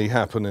only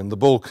happen in the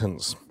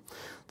Balkans.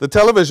 The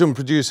television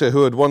producer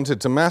who had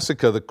wanted to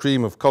massacre the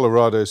cream of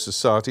Colorado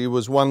society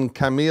was one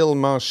Camille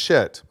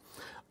Marchette.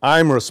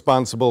 I'm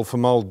responsible for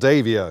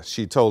Moldavia,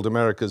 she told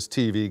America's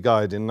TV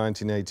Guide in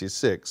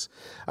 1986.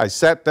 I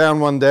sat down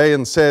one day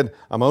and said,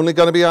 I'm only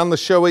going to be on the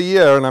show a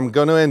year and I'm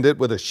going to end it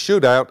with a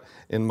shootout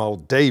in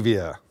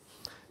Moldavia.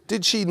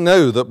 Did she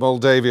know that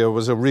Moldavia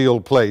was a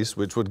real place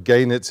which would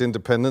gain its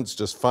independence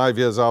just 5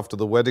 years after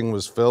the wedding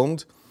was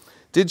filmed?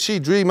 Did she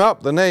dream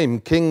up the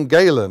name King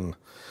Galen?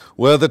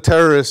 Were the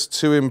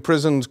terrorists who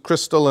imprisoned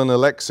Crystal and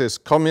Alexis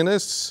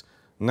communists,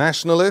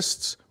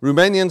 nationalists,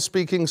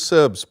 Romanian-speaking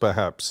Serbs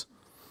perhaps?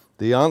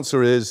 The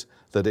answer is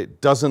that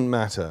it doesn't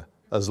matter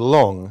as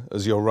long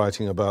as you're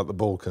writing about the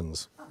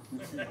Balkans.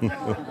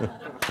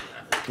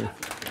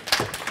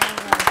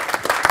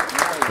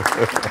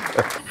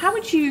 How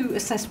would you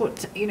assess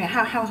what,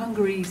 how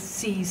Hungary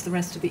sees the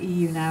rest of the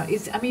EU now?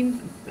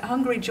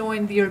 Hungary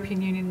joined the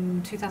European Union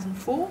in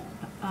 2004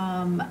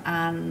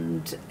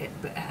 and it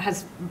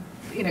has,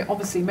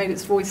 obviously made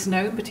its voice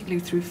known,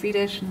 particularly through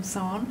Fidesz and so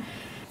on.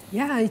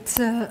 Yeah,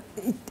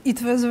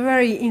 it was a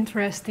very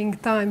interesting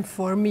time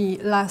for me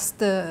last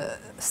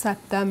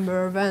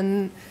September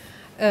when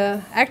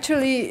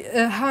actually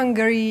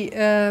Hungary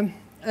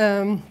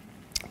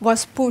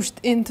was pushed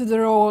into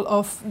the role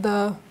of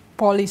the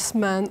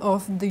policeman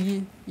of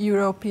the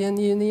European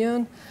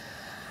Union.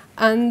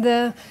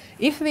 And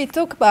if we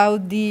talk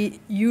about the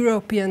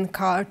European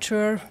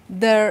culture,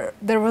 there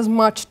was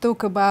much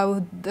talk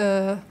about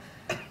that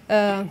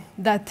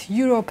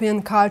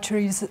European culture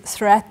is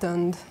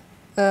threatened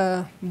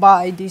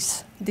by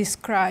this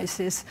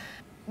crisis.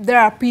 There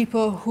are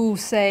people who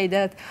say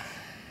that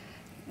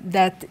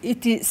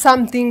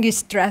something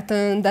is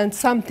threatened and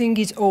something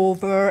is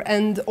over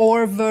and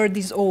our world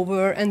is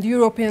over and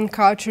European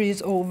culture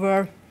is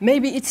over.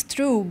 Maybe it's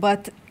true,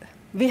 but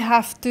we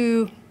have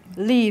to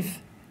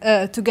live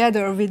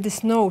together with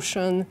this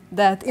notion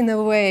that in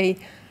a way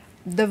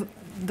the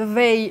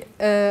way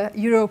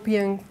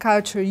European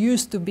culture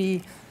used to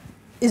be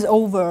is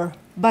over,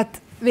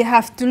 but we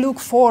have to look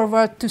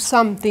forward to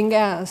something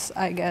else,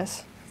 I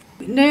guess.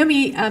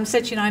 Naomi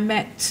Secchi and I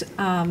met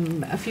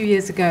a few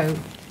years ago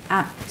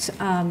at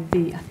I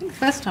think the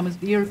first time was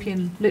the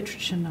European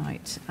Literature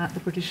Night at the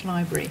British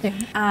Library. Yeah.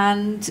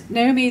 And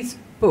Naomi's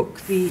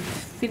book, The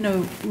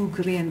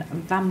Finno-Ugrian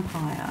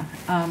Vampire,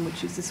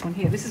 which is this one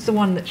here, this is the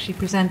one that she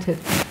presented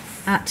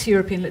at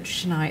European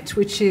Literature Night,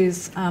 which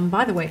is,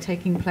 by the way,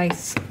 taking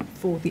place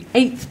for the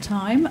 8th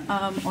time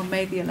on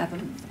May the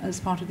 11th as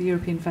part of the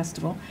European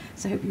Festival.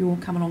 So I hope you all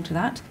come along to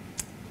that.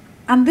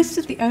 And this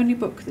is the only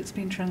book that's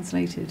been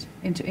translated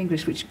into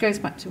English, which goes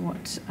back to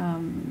what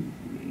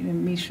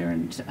Misha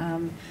and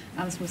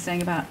Alison were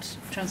saying about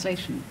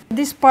translation.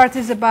 This part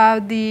is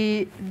about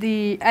the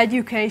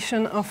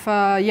education of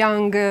a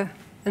young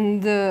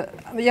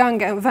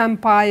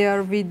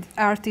vampire with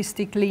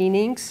artistic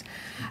leanings,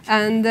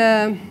 and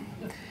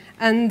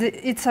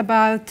it's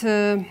about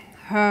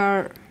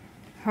her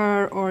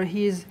or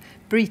his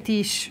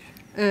British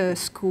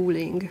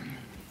schooling.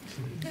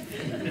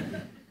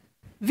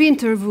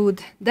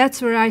 Winterwood,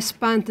 that's where I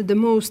spent the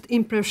most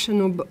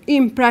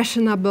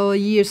impressionable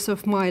years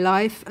of my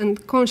life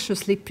and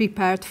consciously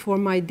prepared for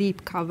my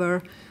deep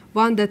cover,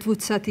 one that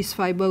would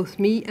satisfy both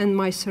me and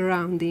my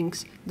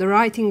surroundings, the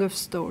writing of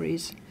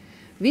stories.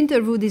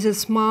 Winterwood is a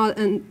small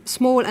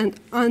and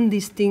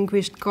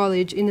undistinguished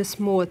college in a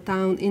small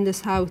town in the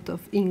south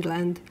of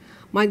England.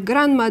 My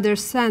grandmother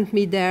sent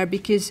me there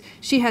because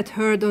she had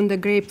heard on the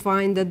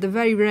grapevine that the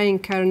very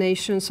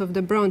reincarnations of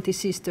the Bronte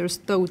sisters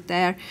taught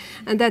there,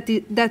 and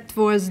that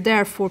was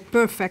therefore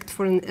perfect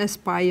for an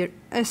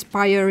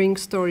aspiring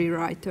story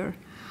writer.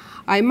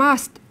 I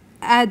must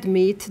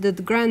admit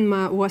that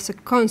Grandma was a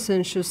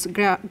conscientious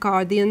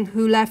guardian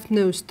who left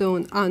no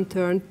stone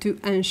unturned to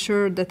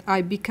ensure that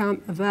I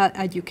become a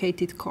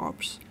well-educated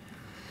corpse.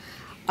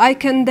 I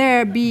can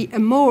there be a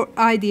more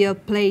ideal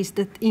place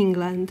than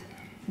England.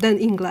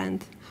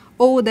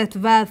 Oh, that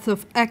wealth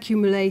of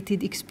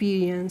accumulated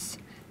experience.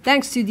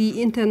 Thanks to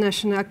the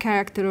international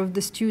character of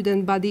the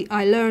student body,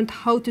 I learned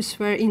how to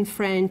swear in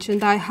French,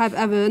 and I have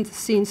ever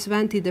since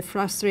vented the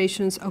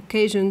frustrations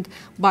occasioned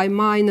by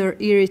minor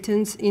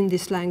irritants in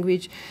this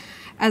language,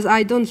 as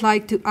I don't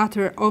like to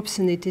utter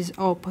obscenities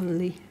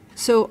openly.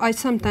 So I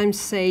sometimes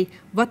say,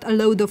 what a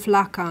load of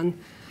Lacan,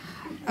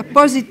 a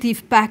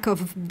positive pack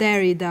of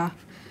Derrida.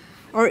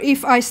 Or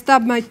if I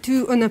stub my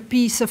toe on a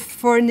piece of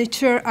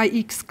furniture, I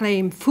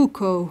exclaim,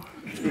 Foucault.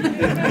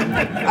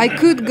 I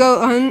could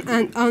go on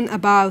and on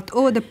about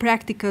all the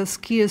practical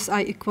skills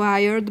I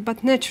acquired,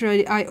 but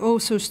naturally I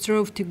also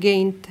strove to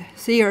gain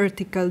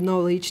theoretical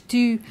knowledge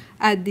too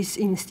at this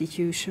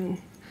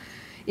institution.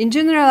 In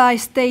general, I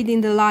stayed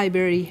in the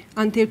library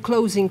until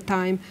closing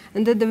time,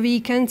 and at the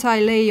weekends I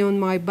lay on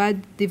my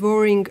bed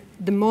devouring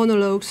the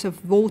monologues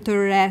of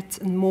water rats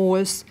and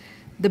moles,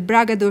 the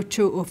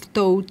braggadocio of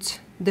toads,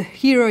 the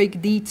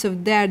heroic deeds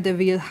of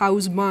daredevil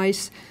house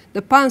mice,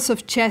 the puns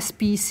of chess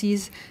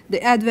pieces,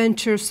 the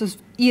adventures of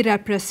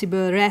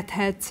irrepressible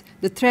redheads,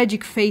 the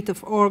tragic fate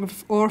of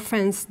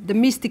orphans, the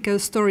mystical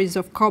stories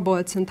of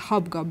kobolds and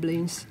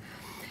hobgoblins.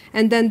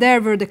 And then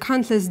there were the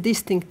countless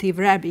distinctive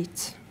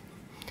rabbits.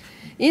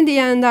 In the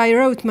end, I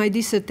wrote my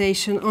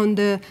dissertation on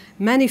the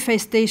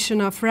manifestation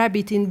of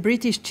rabbit in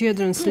British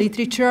children's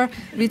literature,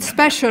 with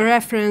special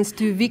reference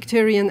to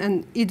Victorian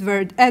and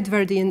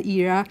Edwardian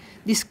era,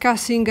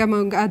 discussing,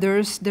 among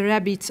others, the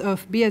rabbits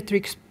of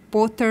Beatrix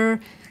Potter,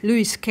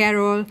 Lewis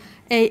Carroll,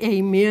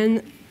 A.A.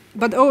 Milne,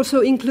 but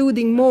also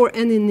including more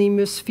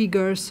anonymous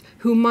figures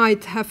who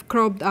might have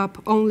cropped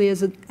up only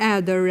as an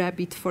elder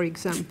rabbit, for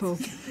example.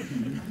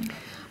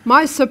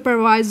 My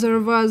supervisor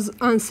was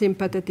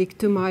unsympathetic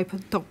to my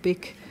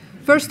topic.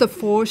 First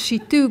of all, she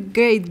took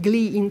great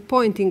glee in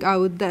pointing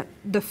out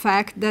the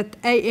fact that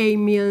A.A.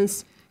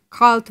 Milne's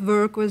cult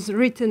work was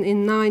written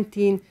in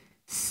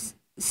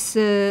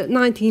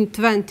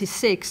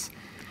 1926.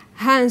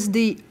 Hence,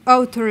 the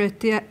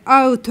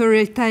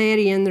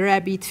authoritarian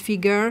rabbit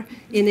figure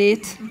in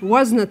it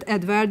was not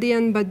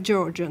Edwardian but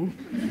Georgian.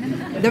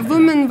 The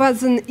woman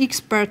was an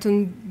expert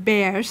on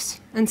bears,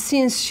 and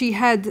since she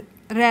had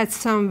read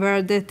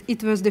somewhere that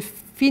it was the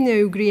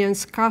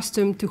Finno-Ugrians'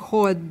 custom to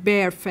hold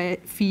bear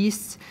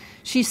feasts,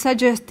 she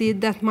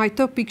suggested that my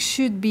topic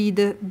should be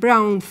the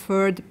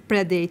brown-furred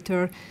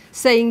predator,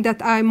 saying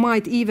that I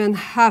might even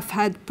have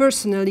had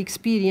personal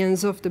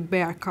experience of the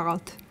bear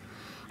cult.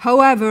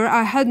 However,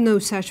 I had no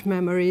such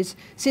memories,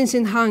 since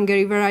in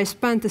Hungary, where I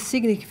spent a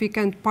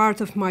significant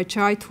part of my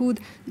childhood,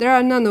 there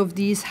are none of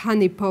these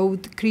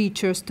honeypowed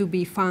creatures to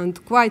be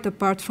found, quite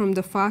apart from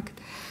the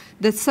fact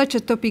that such a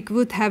topic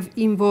would have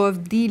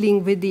involved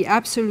dealing with the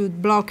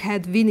absolute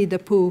blockhead Winnie the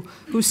Pooh,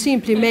 who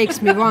simply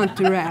makes me want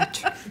to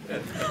retch.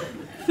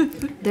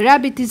 The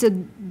rabbit is a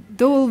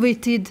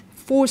dull-witted,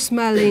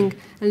 foul-smelling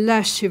and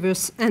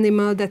lascivious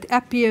animal that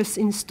appears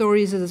in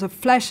stories as a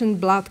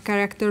flesh-and-blood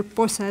character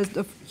possessed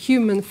of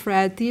human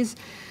frailties,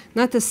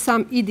 not as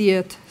some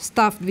idiot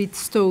stuffed with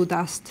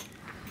sawdust.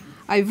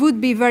 I would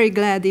be very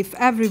glad if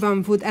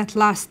everyone would at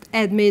last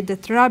admit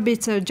that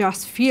rabbits are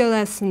just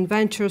fearless and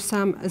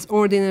venturesome as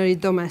ordinary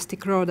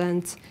domestic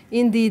rodents.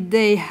 Indeed,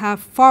 they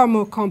have far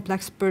more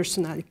complex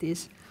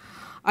personalities.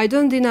 I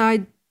don't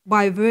deny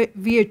by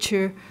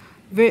virtue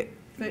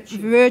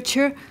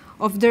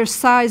of their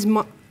size,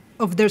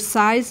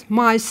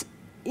 mice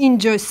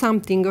enjoy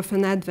something of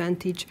an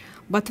advantage,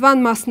 but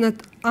one must not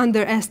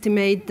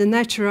underestimate the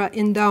natural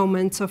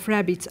endowments of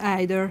rabbits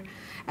either,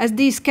 as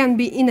these can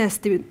be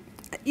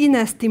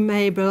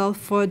inestimable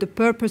for the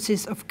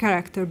purposes of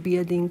character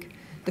building.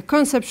 The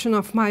conception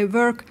of my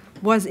work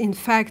was in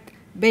fact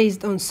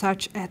based on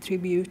such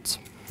attributes.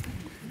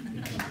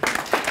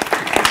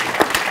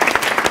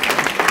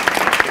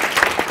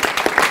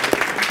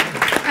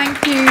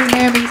 Thank you,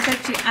 Naomi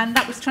Sechi, and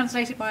that was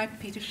translated by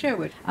Peter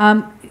Sherwood.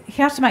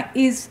 Hjalmar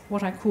is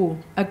what I call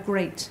a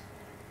great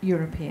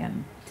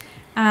European,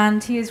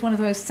 and he is one of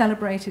the most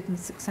celebrated and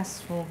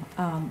successful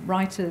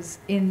writers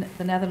in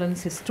the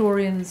Netherlands,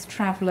 historians,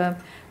 traveller,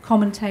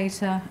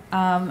 commentator,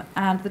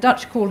 and the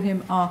Dutch call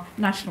him our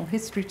national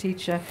history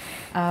teacher.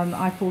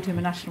 I called him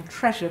a national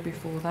treasure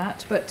before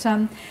that, but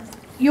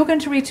you're going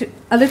to read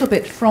a little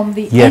bit from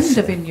the end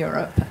of In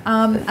Europe,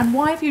 and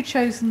why have you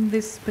chosen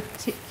this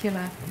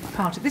particular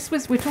part?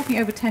 We're talking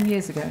over 10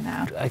 years ago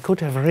now. I could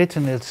have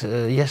written it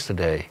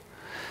yesterday,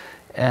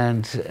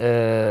 and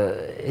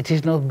it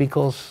is not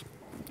because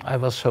I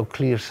was so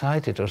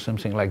clear-sighted or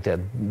something like that,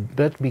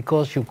 but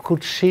because you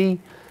could see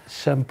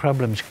some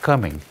problems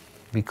coming.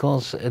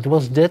 Because it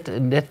was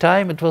in that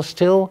time, it was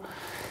still,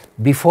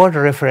 before the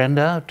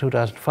referenda,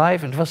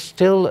 2005, it was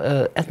still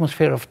an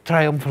atmosphere of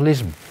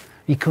triumphalism.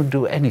 We couldn't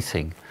do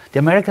anything. The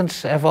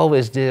Americans have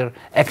always their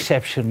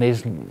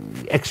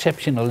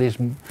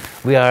exceptionalism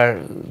we are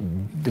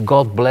the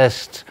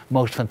God-blessed,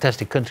 most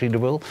fantastic country in the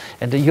world.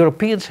 And the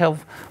Europeans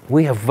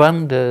we have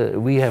won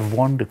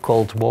the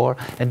Cold War,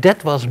 and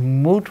that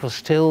mood was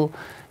still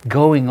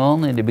going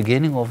on in the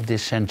beginning of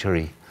this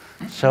century.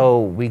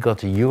 So we got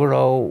the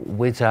euro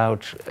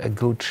without a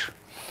good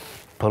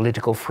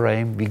political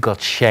frame. We got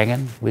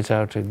Schengen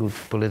without a good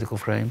political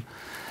frame.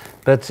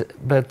 But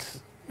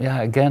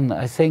yeah, again,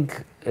 I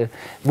think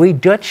we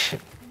Dutch,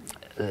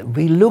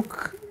 we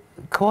look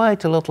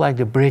quite a lot like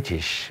the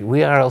British.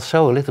 We are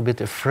also a little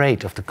bit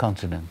afraid of the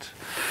continent.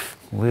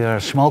 We are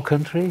a small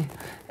country,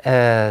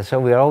 so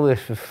we are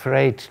always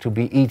afraid to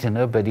be eaten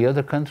up by the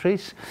other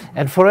countries.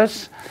 And for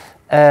us,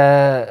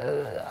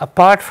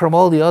 apart from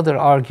all the other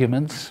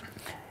arguments,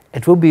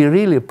 it would be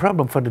really a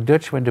problem for the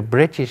Dutch when the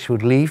British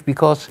would leave,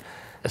 because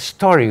a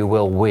story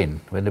will win.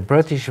 When the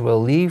British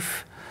will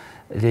leave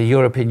the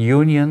European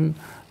Union,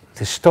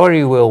 the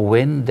story will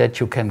win that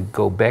you can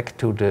go back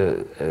to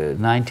the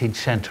 19th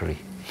century.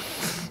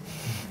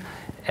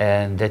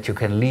 And that you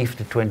can leave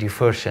the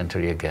 21st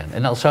century again.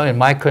 And also in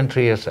my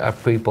country are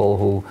people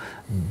who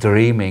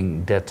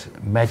dreaming that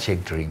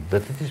magic dream,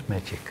 but it is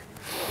magic.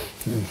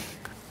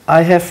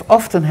 I have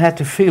often had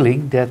the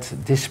feeling that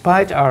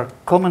despite our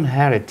common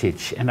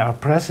heritage and our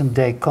present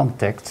day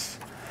contexts,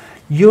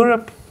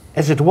 Europe,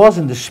 as it was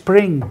in the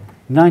spring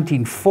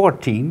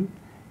 1914,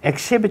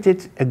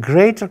 exhibited a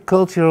greater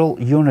cultural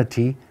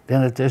unity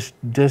than it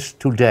does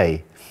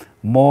today,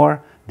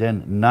 more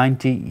than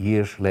 90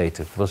 years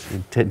later. It was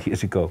 10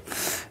 years ago.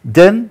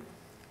 Then,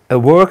 a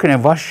worker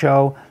in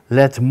Warsaw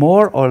led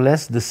more or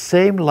less the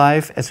same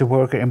life as a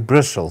worker in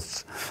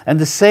Brussels, and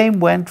the same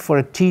went for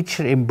a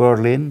teacher in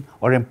Berlin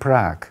or in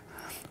Prague,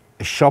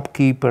 a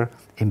shopkeeper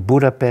in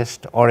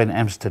Budapest or in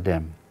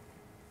Amsterdam.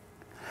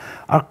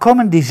 Our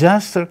common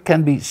disaster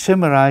can be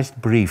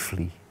summarized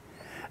briefly.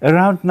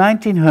 Around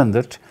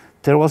 1900,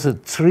 there was a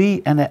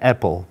tree and an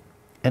apple,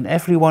 and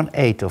everyone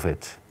ate of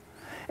it.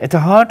 At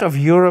the heart of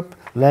Europe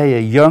lay a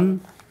young,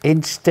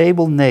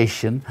 unstable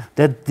nation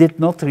that did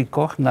not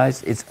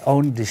recognize its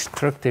own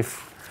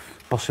destructive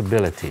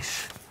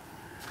possibilities.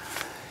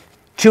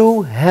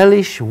 2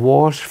 hellish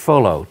wars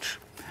followed,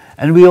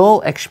 and we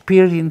all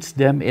experienced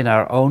them in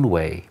our own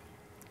way.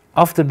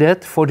 After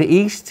that, for the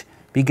East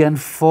began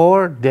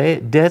 4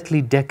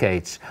 deadly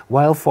decades,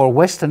 while for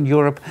Western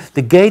Europe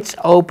the gates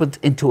opened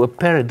into a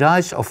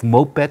paradise of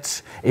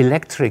mopeds,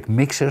 electric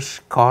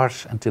mixers,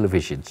 cars and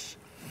televisions.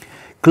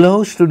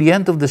 Close to the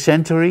end of the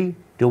century,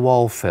 the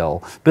wall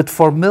fell, but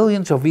for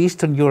millions of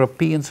Eastern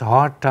Europeans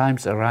hard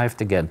times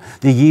arrived again,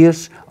 the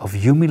years of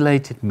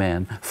humiliated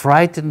men,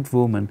 frightened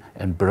women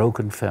and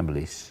broken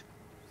families.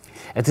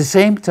 At the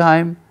same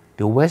time,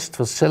 the West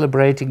was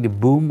celebrating the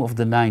boom of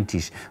the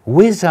 90s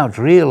without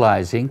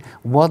realizing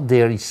what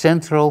their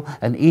Central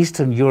and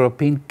Eastern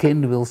European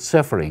kin were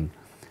suffering.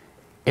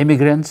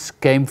 Immigrants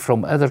came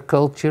from other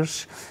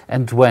cultures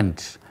and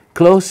went.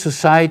 Closed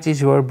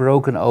societies were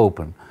broken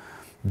open.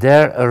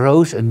 There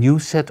arose a new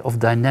set of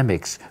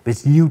dynamics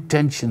with new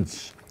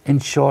tensions. In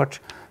short,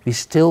 we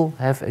still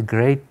have a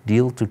great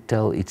deal to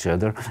tell each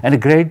other and a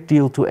great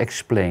deal to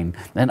explain,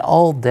 and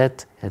all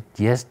that had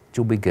yet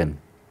to begin.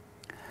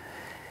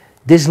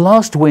 This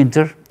last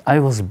winter, I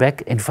was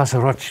back in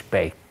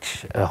Vásárospagy,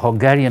 a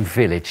Hungarian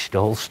village. The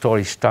whole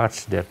story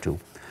starts there too.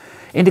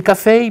 In the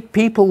cafe,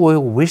 people were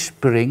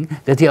whispering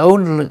that the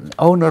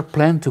owner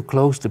planned to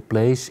close the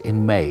place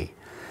in May.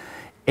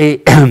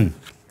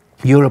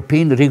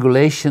 European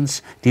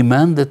regulations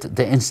demanded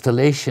the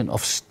installation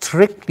of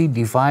strictly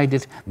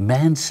divided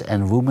men's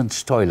and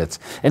women's toilets,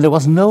 and there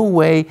was no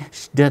way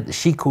that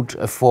she could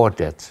afford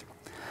that.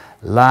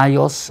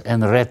 Lajos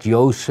and Red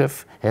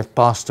Joseph had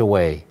passed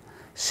away.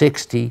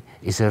 60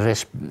 is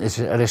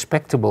a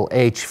respectable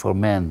age for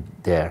men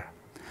there.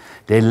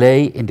 They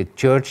lay in the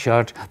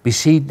churchyard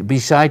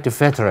beside the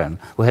veteran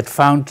who had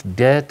found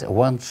dead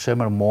one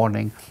summer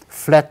morning,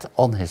 flat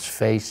on his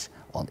face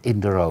in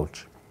the road.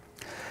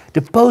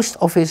 The post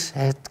office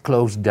had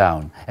closed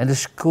down and the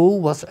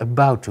school was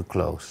about to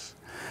close.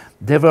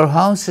 There were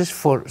houses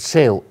for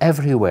sale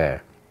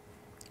everywhere.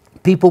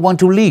 People want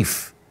to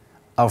leave.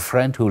 Our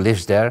friend who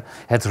lives there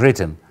had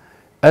written,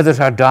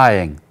 others are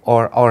dying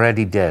or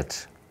already dead.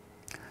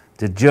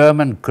 The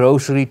German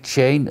grocery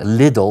chain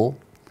Lidl,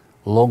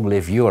 long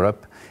live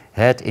Europe,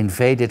 had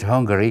invaded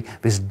Hungary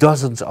with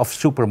dozens of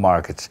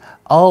supermarkets,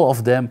 all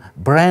of them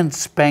brand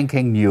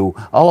spanking new,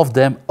 all of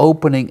them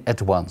opening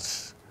at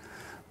once.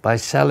 By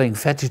selling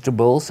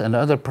vegetables and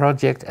other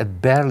products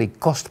at barely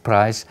cost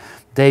price,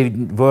 they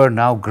were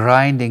now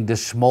grinding the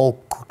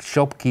small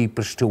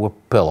shopkeepers to a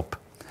pulp.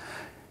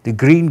 The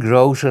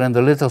greengrocer and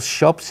the little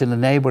shops in the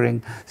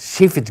neighboring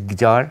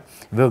Sivitjar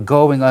were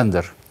going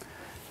under.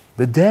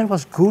 But there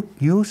was good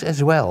news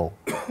as well.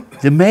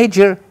 The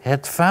major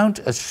had found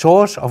a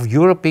source of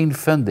European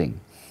funding.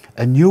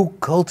 A new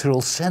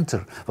cultural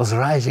center was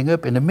rising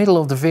up in the middle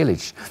of the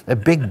village, a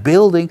big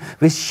building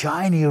with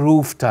shiny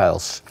roof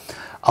tiles.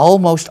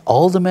 Almost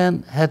all the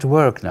men had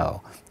work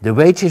now. The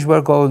wages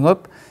were going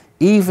up.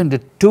 Even the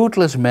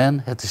toothless men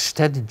had a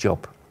steady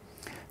job.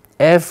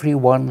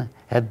 Everyone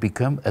had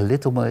become a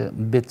little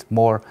bit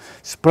more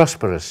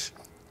prosperous,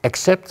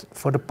 except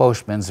for the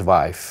postman's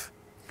wife.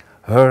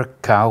 Her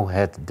cow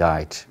had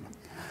died.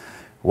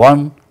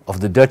 One of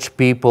the Dutch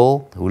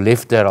people who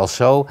lived there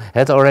also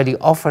had already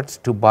offered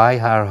to buy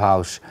her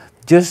house,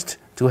 just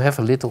to have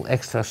a little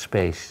extra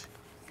space.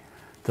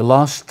 The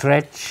last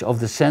stretch of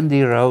the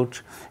sandy road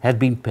had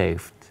been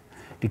paved.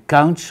 The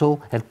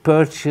council had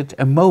purchased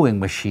a mowing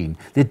machine.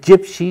 The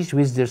gypsies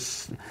with their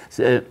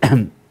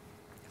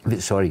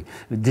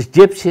the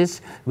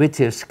gypsies with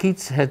their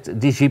skeets had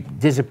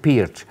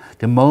disappeared.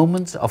 The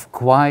moments of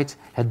quiet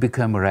had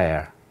become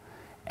rare.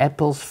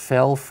 Apples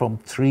fell from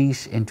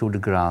trees into the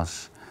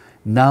grass.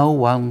 No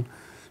one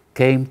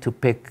came to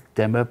pick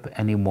them up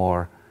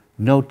anymore.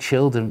 No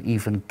children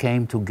even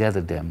came to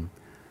gather them.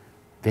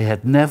 They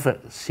had never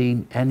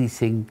seen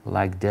anything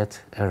like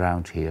that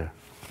around here.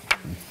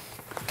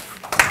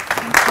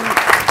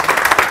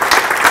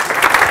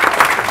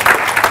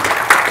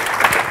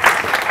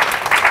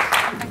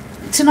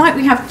 Tonight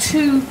we have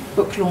 2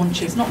 book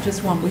launches, not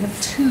just one. We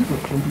have 2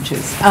 book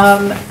launches,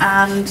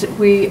 and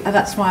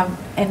that's why I'm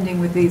ending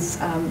with these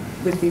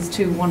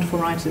 2 wonderful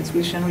writers,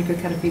 with Gianrico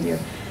Carapilio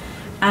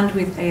and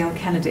with A.L.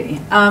 Kennedy.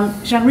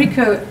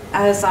 Gianrico,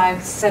 as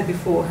I've said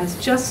before, has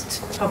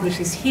just published.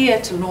 He's here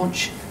to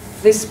launch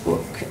this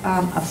book,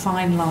 A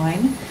Fine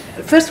Line.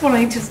 First of all,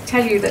 I need to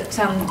tell you that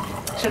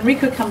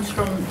Gianrico comes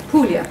from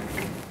Puglia.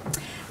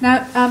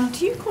 Now,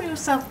 do you call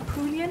yourself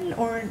Puglian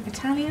or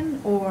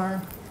Italian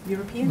or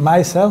European?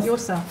 Myself?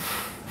 Yourself.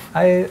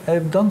 I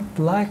don't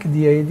like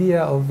the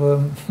idea of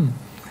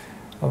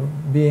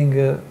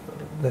being,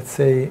 let's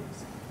say,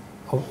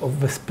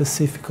 of a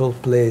specific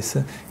place.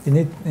 In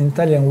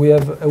Italian we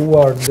have a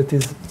word that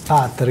is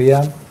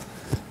patria,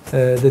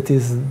 that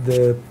is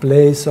the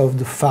place of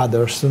the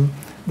fathers,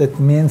 that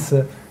means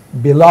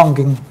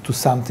belonging to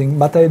something,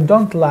 but I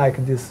don't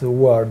like this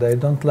word. I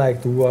don't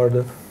like the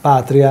word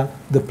patria,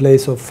 the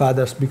place of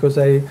fathers, because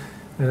I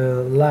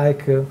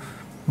like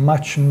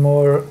much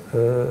more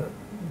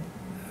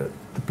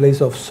the place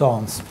of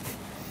sons.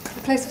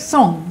 The place of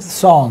songs?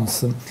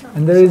 Songs.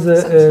 And there is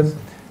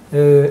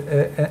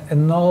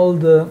an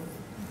old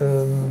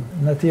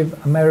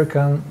Native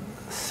American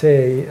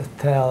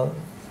tale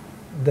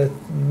that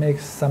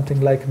makes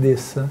something like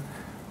this.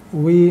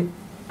 We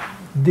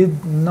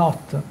did not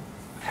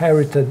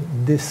inherit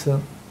this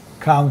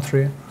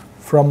country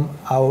from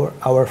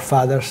our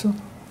fathers.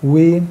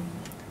 We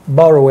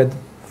borrowed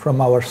from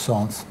our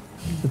sons.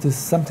 It is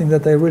something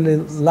that I really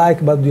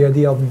like about the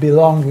idea of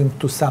belonging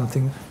to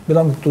something,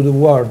 belonging to the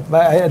world.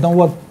 I don't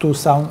want to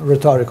sound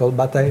rhetorical,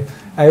 but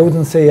I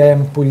wouldn't say I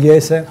am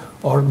Pugliese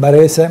or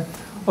Barese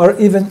or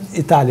even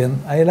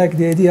Italian. I like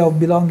the idea of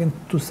belonging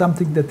to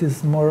something that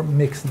is more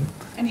mixed.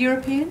 And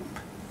European?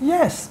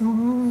 Yes,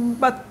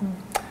 but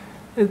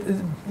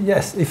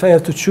yes, if I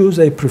have to choose,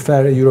 I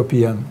prefer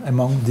European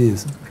among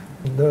these.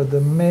 The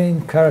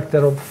main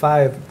character of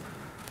 5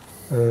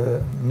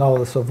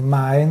 novels of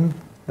mine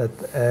that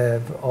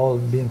have all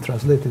been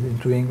translated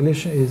into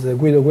English is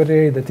Guido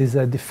Guerrieri, that is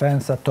a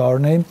defense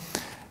attorney,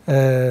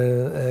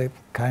 a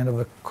kind of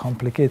a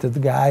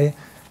complicated guy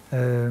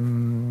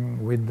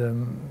with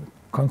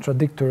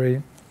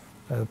contradictory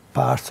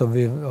parts of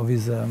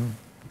his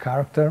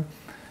character,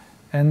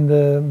 and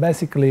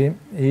basically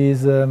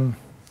he's a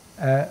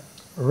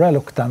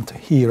reluctant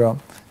hero.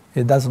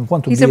 He doesn't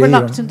want to be a hero. He's a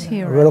reluctant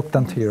hero.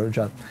 Reluctant hero,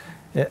 just.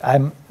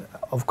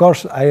 Of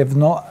course, I have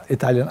no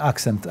Italian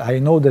accent. I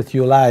know that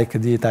you like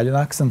the Italian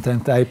accent,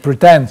 and I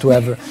pretend to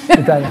have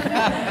Italian.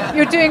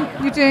 You're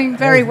doing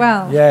very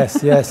well.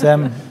 Yes, yes,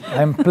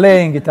 I'm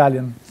playing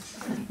Italian.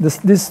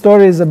 This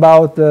story is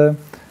about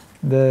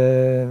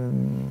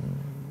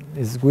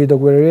is Guido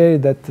Guerrieri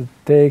that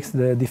takes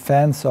the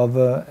defense of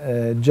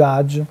a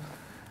judge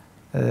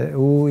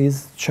who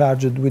is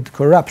charged with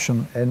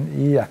corruption, and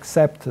he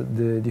accepts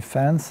the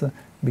defense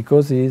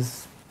because he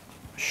is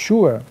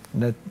sure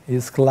that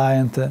his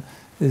client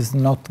is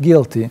not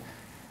guilty,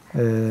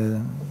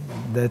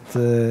 that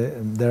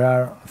there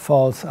are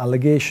false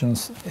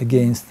allegations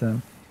against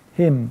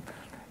him.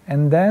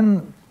 And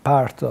then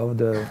part of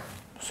the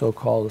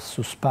so-called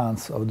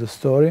suspense of the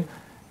story,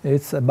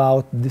 it's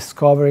about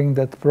discovering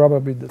that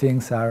probably the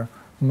things are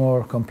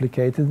more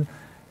complicated,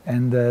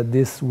 and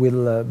this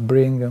will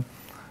bring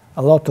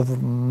a lot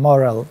of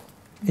moral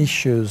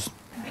issues.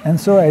 And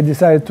so I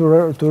decided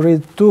to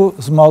read 2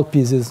 small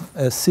pieces,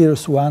 a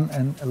serious one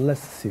and a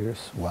less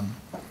serious one.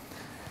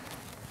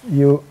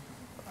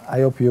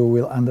 I hope you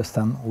will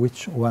understand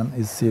which one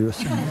is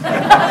serious.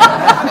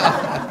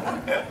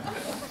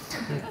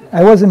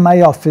 I was in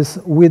my office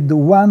with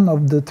one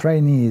of the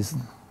trainees,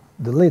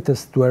 the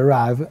latest to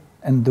arrive,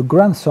 and the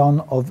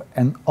grandson of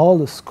an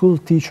old school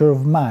teacher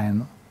of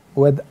mine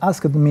who had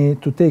asked me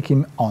to take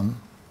him on.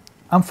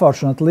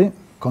 Unfortunately,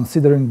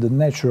 considering the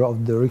nature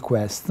of the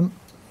request,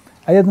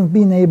 I hadn't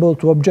been able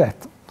to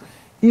object,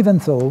 even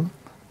though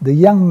the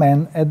young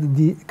man had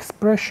the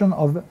expression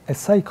of a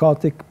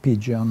psychotic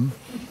pigeon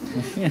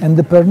and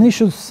the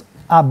pernicious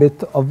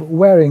habit of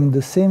wearing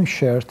the same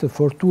shirt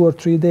for 2 or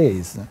 3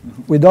 days,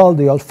 with all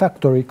the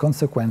olfactory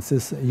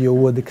consequences you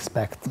would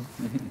expect.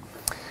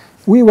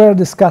 We were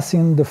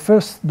discussing the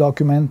first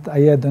document I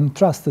had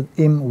entrusted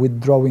him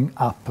with drawing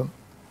up,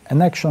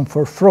 an action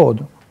for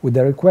fraud with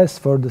a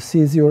request for the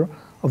seizure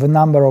of a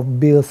number of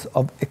bills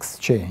of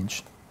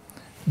exchange.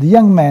 The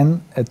young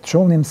man had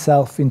thrown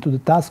himself into the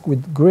task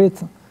with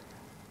great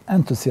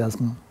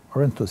enthusiasm,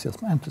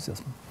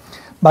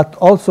 but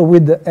also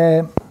with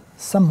a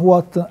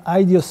somewhat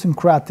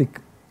idiosyncratic,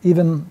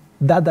 even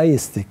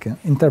Dadaistic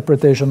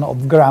interpretation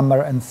of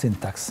grammar and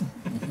syntax.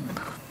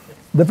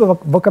 The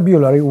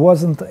vocabulary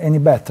wasn't any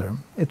better.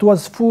 It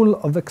was full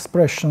of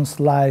expressions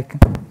like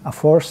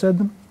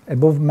aforesaid,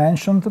 above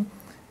mentioned,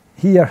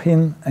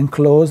 herein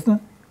enclosed,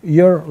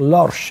 your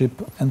lordship,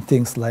 and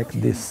things like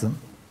this.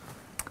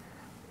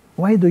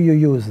 Why do you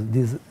use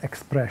these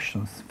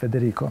expressions,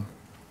 Federico?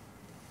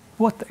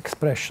 What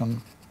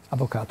expression,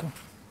 Avvocato?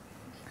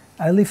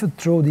 I lifted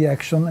through the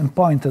action and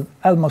pointed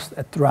almost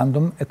at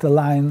random at a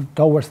line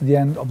towards the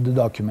end of the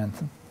document.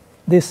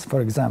 This, for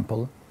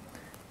example,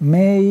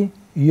 may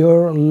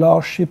your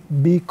lordship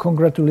be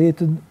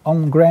congratulated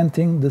on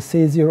granting the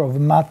seizure of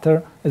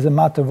matter as a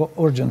matter of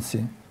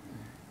urgency.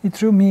 He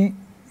threw me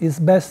his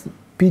best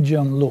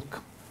pigeon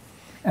look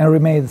and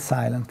remained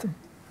silent.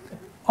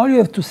 All you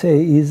have to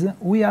say is,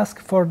 we ask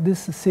for this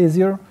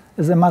seizure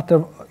as a matter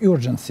of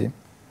urgency.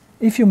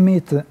 If you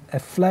meet a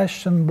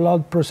flesh and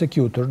blood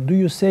prosecutor, do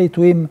you say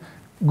to him,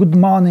 good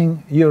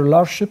morning, your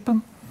lordship?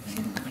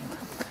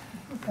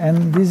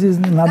 And this is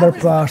another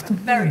part.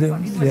 Very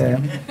funny, yeah.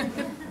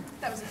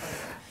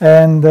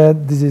 And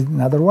this is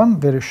another one,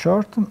 very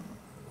short.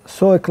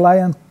 So a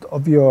client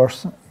of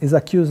yours is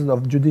accused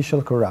of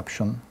judicial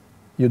corruption.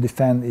 You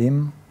defend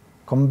him,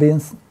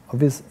 convinced of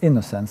his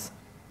innocence.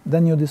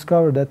 Then you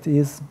discover that he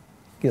is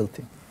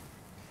guilty.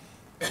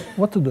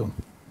 What to do?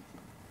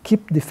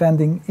 Keep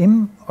defending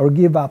him or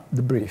give up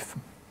the brief?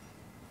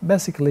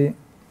 Basically,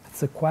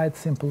 it's a quite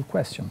simple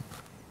question.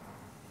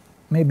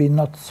 Maybe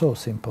not so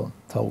simple,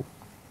 though.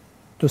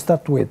 To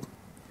start with,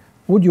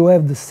 would you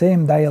have the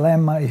same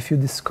dilemma if you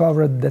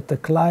discovered that a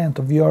client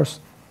of yours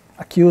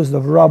accused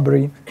of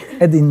robbery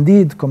had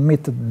indeed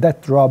committed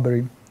that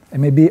robbery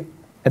and maybe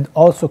had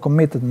also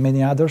committed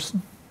many others?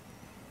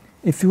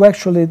 If you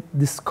actually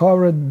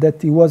discovered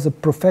that he was a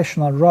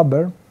professional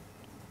robber,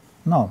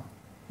 no,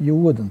 you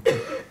wouldn't.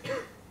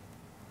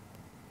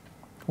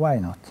 Why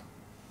not?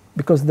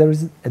 Because there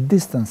is a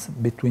distance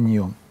between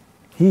you.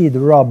 He, the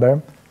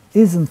robber,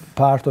 isn't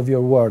part of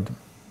your world,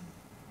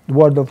 the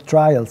world of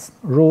trials,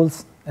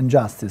 rules, and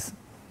justice.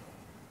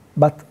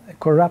 But a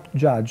corrupt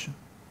judge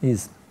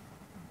is.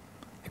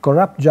 A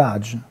corrupt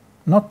judge,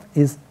 not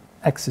his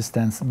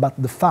existence, but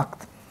the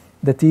fact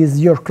that he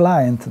is your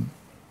client,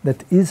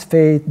 that his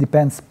fate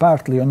depends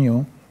partly on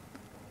you,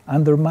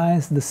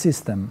 undermines the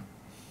system,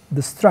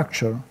 the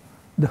structure,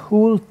 the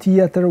whole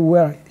theater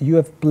where you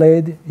have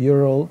played your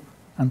role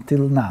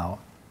until now.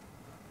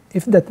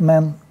 If that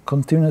man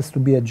continues to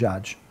be a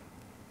judge,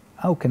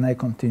 how can I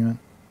continue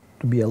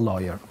to be a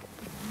lawyer?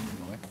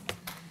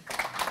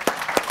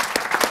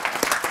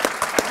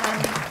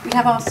 We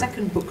have our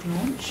second book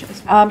launch.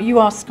 You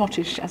are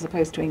Scottish as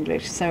opposed to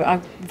English, so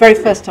very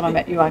first time I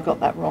met you, I got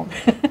that wrong.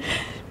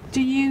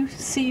 Do you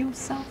see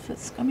yourself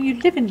as, I mean,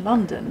 you live in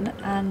London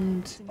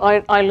and...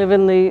 I live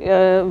in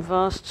the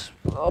vast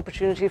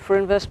opportunity for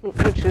investment,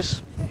 which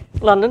is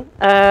London.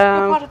 You're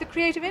part of the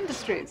creative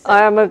industries.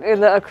 I am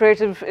a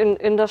creative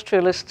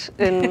industrialist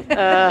in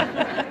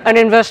an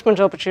investment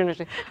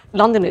opportunity.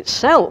 London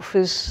itself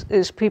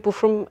is people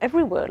from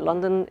everywhere.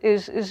 London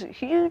is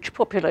huge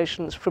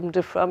populations from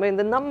different, I mean,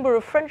 the number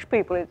of French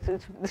people,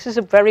 this is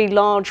a very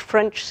large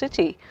French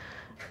city.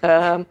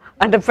 And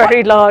a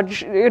very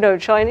large,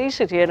 Chinese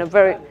city, and a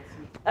very,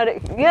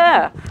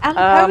 yeah. And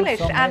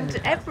Polish,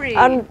 and every...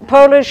 And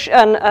Polish,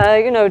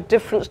 and,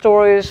 different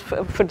stories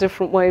for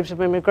different waves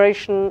of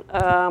immigration.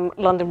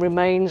 London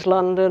remains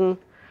London.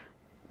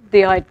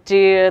 The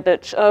idea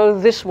that,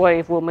 this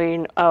wave will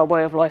mean our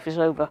way of life is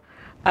over.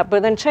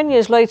 But then 10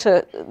 years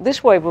later,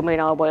 this wave will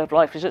mean our way of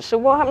life is it. So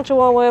what happened to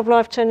our way of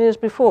life 10 years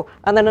before?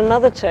 And then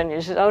another 10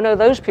 years, oh no,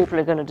 those people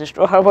are going to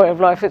destroy our way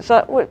of life. It's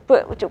like,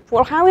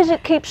 well, how is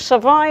it keep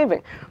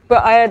surviving?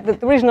 But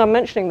the reason I'm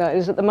mentioning that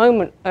is at the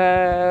moment,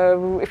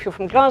 if you're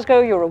from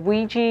Glasgow, you're a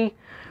Ouija.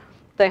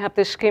 They have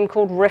this scheme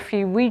called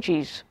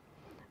refugees,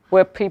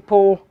 where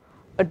people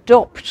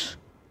adopt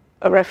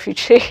a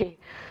refugee.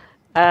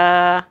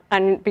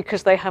 And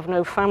because they have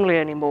no family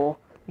anymore,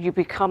 you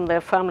become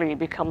their family, you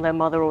become their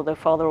mother or their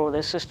father or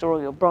their sister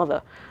or your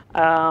brother.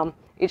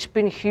 It's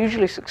been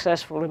hugely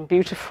successful and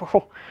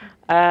beautiful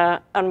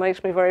and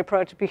makes me very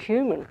proud to be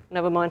human,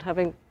 never mind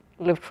having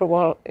lived for a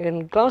while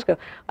in Glasgow.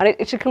 And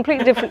it's a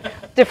completely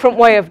different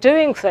way of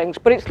doing things,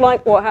 but it's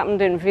like what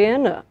happened in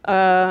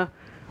Vienna.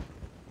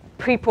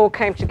 People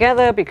came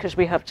together because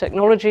we have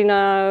technology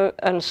now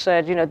and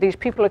said, these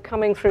people are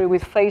coming through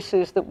with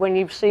faces that when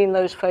you've seen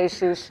those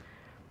faces,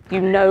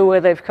 you know where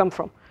they've come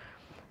from.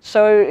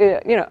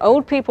 So,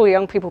 old people,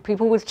 young people,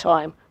 people with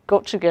time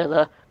got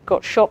together,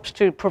 got shops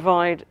to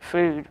provide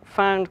food,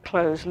 found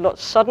clothes.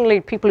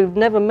 Suddenly, people who've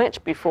never met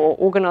before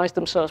organised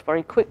themselves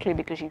very quickly,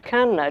 because you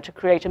can now, to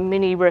create a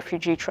mini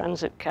refugee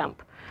transit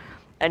camp.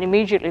 And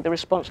immediately the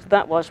response to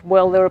that was,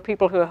 well, there are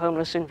people who are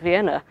homeless in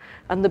Vienna.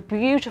 And the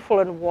beautiful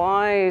and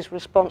wise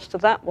response to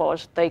that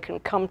was, they can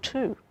come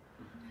too.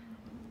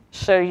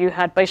 So you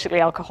had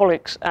basically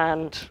alcoholics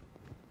and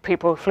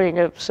people fleeing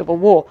a civil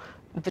war,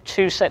 the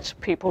two sets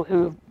of people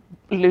who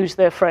lose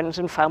their friends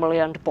and family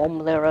and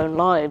bomb their own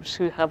lives,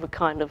 who have a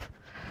kind of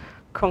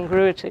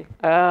congruity.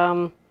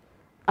 And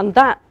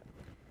that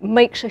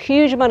makes a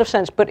huge amount of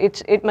sense, but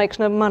it makes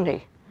no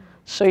money,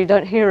 so you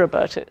don't hear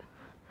about it.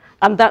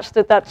 And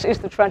that is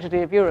the tragedy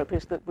of Europe,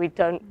 is that we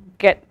don't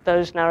get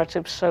those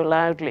narratives so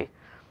loudly.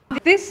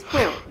 This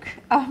book,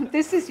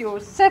 this is your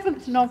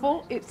 7th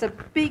novel. It's a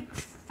big,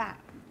 fat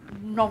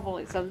novel.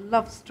 It's a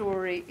love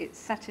story. It's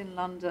set in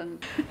London.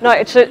 No,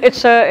 it's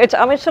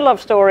a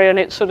love story, and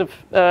it's sort of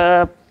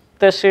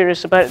they're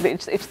serious about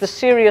it. It's the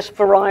serious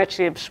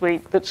variety of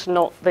sweet that's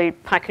not the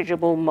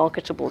packageable,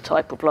 marketable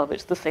type of love.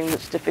 It's the thing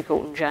that's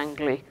difficult and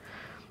jangly,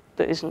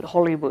 that isn't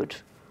Hollywood,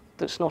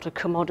 that's not a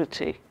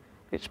commodity.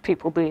 It's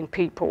people being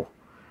people.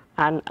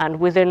 And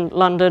within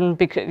London,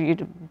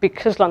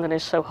 because London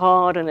is so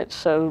hard and it's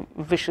so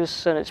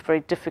vicious and it's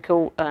very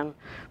difficult, and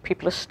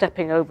people are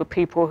stepping over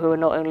people who are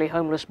not only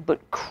homeless but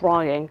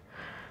crying,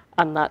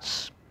 and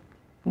that's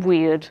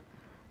weird,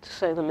 to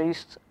say the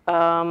least.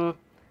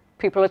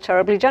 People are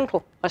terribly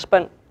gentle.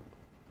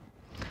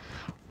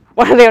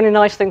 One of the only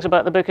nice things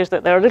about the book is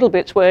that there are little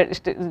bits where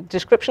it's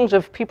descriptions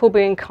of people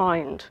being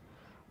kind.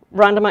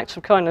 Random acts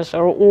of kindness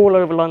are all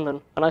over London,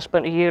 and I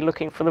spent a year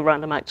looking for the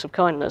random acts of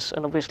kindness,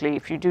 and obviously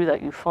if you do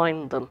that, you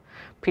find them.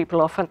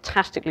 People are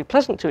fantastically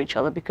pleasant to each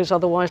other, because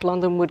otherwise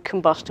London would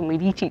combust and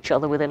we'd eat each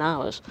other within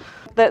hours.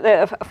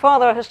 A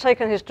father has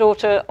taken his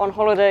daughter on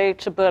holiday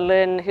to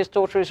Berlin. His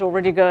daughter is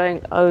already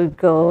going, oh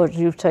God,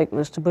 you've taken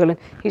us to Berlin.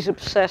 He's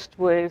obsessed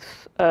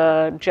with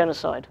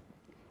genocide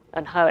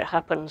and how it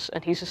happens,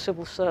 and he's a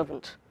civil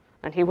servant,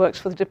 and he works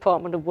for the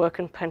Department of Work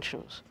and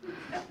Pensions.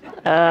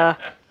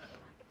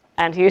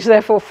 And he is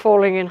therefore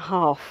falling in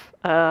half.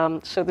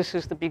 So this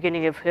is the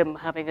beginning of him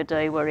having a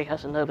day where he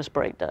has a nervous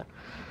breakdown.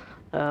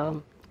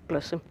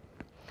 Bless him.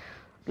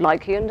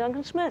 Like Ian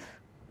Duncan Smith,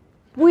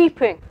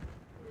 weeping,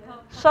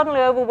 suddenly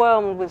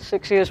overwhelmed with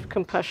 6 years of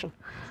compassion.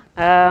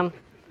 So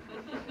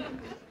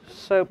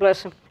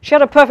bless him. She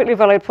had a perfectly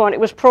valid point. It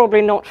was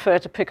probably not fair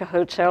to pick a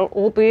hotel,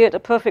 albeit a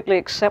perfectly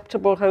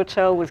acceptable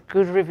hotel with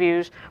good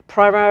reviews,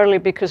 primarily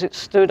because it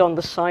stood on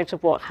the site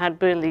of what had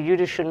been the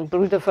Jüdischen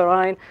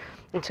Brüderverein,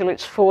 until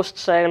its forced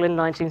sale in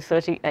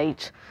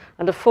 1938.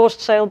 And a forced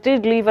sale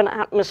did leave an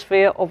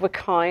atmosphere of a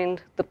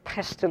kind, the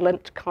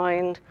pestilent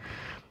kind.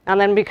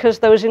 And then because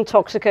those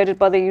intoxicated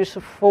by the use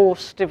of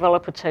force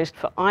develop a taste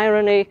for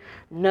irony,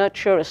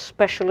 nurture a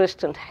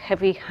specialist and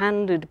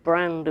heavy-handed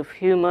brand of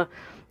humor,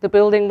 the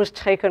building was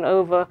taken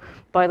over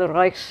by the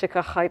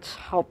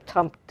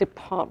Reichssicherheitshauptamt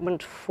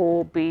Department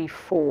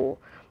 4B4,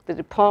 the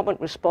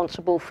department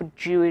responsible for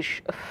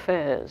Jewish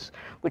affairs,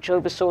 which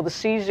oversaw the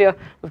seizure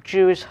of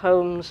Jewish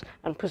homes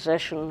and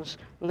possessions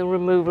and the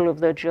removal of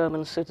their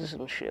German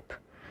citizenship.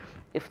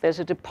 If there's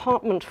a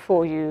department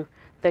for you,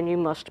 then you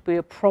must be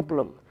a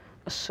problem.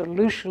 A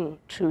solution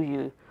to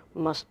you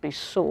must be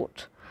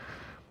sought.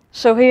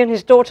 So he and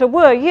his daughter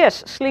were,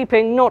 yes,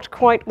 sleeping not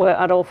quite where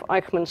Adolf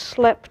Eichmann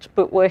slept,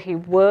 but where he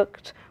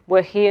worked,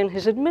 where he and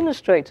his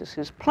administrators,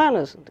 his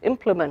planners and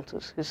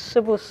implementers, his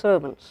civil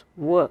servants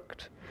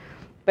worked.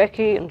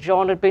 Becky and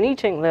John had been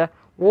eating their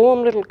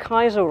warm little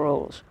Kaiser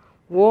rolls,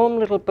 warm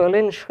little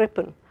Berlin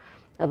Schrippen,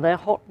 and their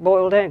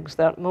hot-boiled eggs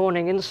that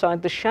morning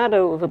inside the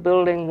shadow of a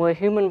building where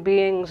human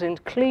beings in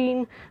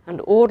clean and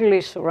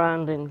orderly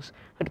surroundings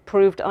had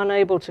proved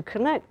unable to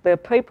connect their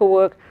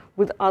paperwork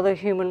with other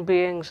human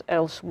beings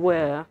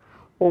elsewhere,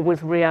 or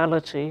with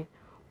reality,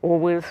 or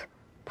with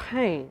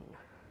pain.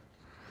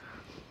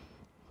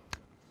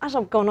 As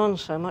I've gone on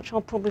so much,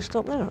 I'll probably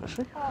stop there,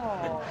 actually.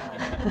 Oh.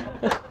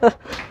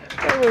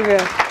 There we go.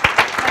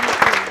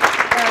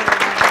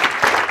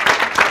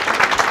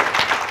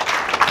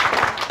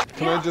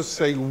 Can I just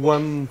say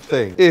one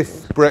thing?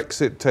 If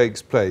Brexit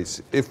takes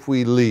place, if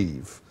we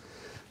leave,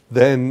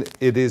 then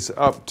it is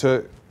up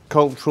to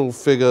cultural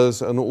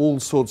figures and all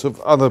sorts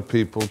of other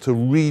people to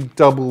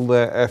redouble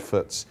their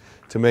efforts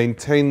to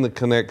maintain the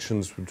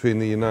connections between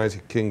the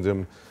United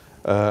Kingdom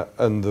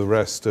and the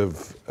rest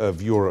of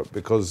Europe,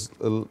 because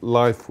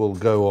life will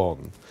go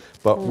on.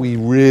 But we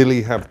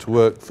really have to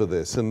work for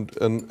this. And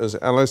as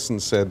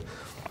Alison said,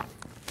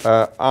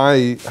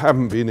 I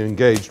haven't been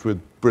engaged with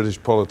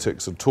British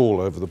politics at all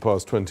over the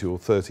past 20 or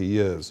 30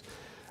 years.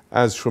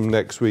 As from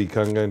next week,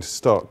 I'm going to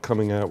start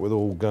coming out with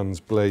all guns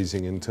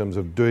blazing in terms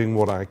of doing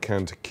what I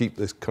can to keep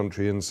this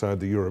country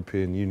inside the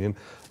European Union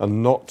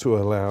and not to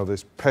allow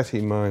this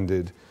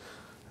petty-minded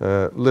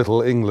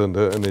little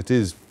Englander, and it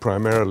is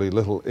primarily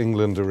little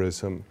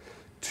Englanderism,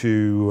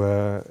 to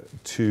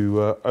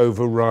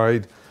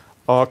override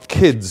our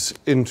kids'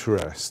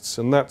 interests.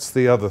 And that's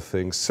the other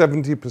thing.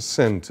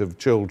 70% of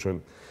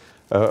children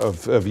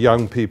of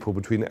young people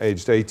between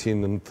aged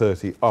 18 and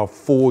 30 are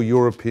for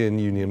European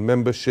Union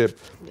membership,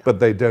 but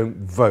they don't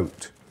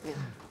vote.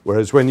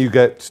 Whereas when you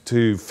get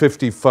to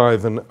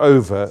 55 and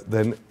over,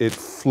 then it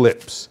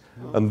flips,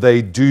 and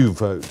they do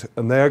vote.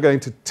 And they are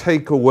going to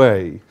take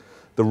away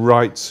the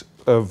rights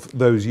of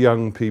those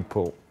young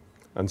people.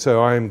 And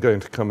so I am going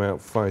to come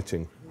out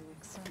fighting.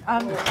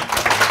 I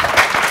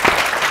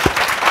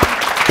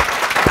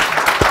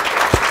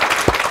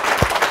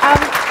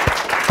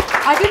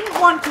didn't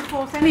want to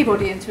force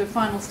anybody into a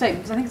final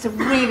statement, because I think it's a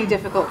really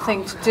difficult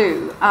thing to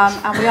do,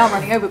 and we are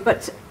running over.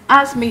 But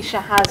as Misha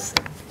has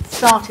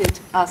started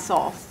us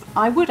off,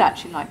 I would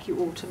actually like you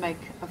all to make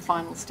a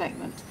final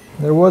statement.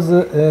 There was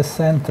a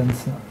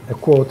sentence, a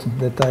quote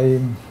that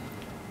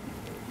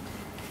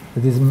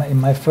it is in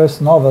my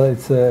first novel.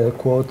 It's a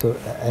quote,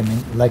 I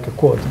mean, like a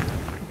quote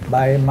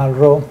by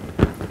Malraux,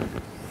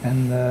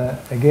 and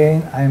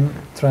again I'm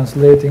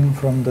translating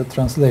from the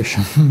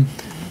translation,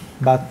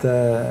 but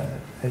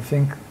I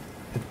think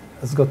it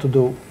has got to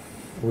do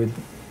with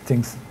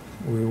things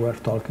we were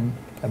talking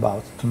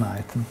about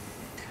tonight,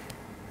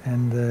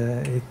 and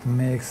it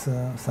makes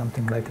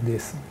something like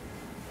this: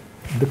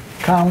 the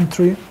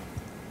country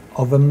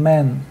of a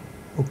man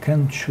who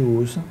can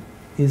choose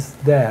is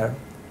there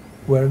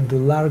where the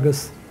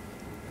largest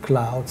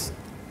clouds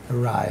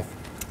arrive.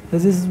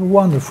 This is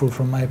wonderful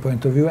from my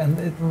point of view, and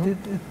it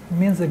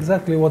means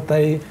exactly what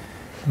I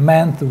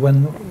meant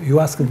when you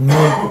asked me,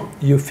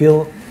 you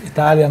feel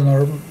Italian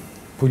or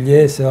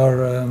Pugliese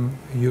or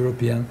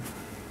European.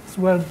 It's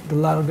where the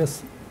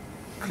largest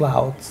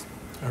clouds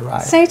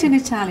arrive. Say it in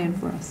Italian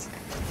for us.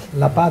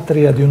 La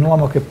patria di un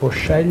uomo che può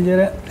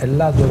scegliere è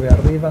là dove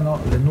arrivano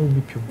le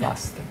nubi più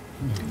vaste.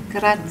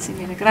 Grazie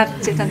mille,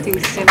 grazie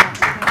tantissimo.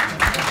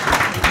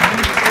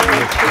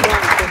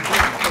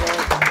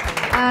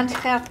 And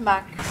Gert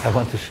Mack. I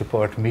want to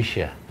support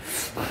Misha.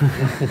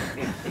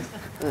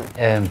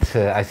 And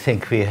I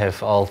think we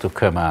have all to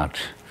come out,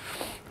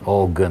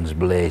 all guns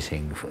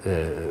blazing,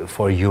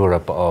 for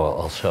Europe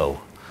also,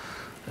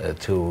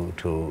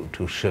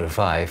 to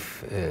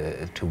survive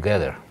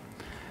together.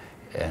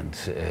 And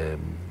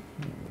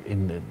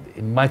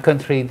in my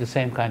country, the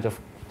same kind of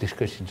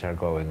discussions are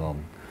going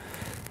on.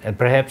 And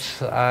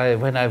perhaps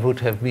when I would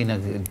have been a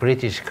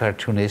British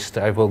cartoonist,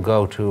 I will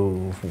go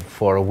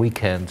for a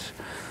weekend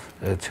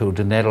to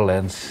the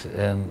Netherlands,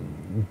 and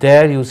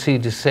there you see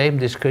the same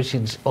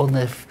discussions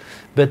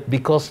but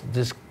because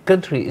this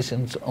country is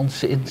in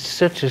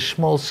such a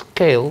small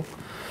scale,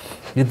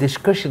 the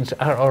discussions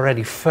are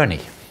already funny.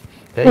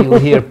 You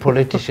hear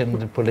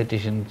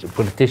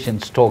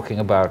politicians talking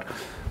about,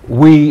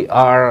 we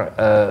are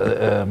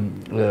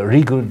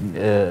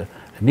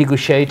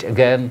negotiate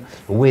again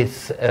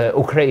with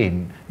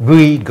Ukraine.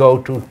 We go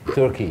to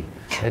Turkey.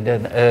 And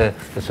then,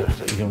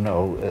 you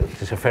know,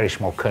 it's a very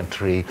small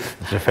country,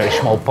 it's a very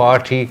small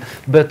party,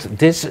 but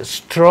this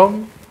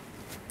strong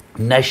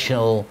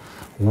national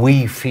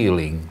we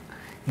feeling,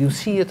 you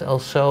see it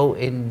also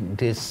in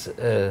this,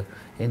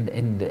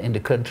 in the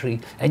country,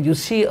 and you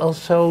see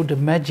also the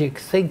magic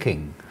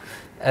thinking.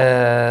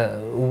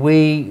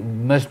 We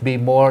must be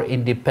more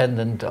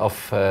independent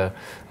of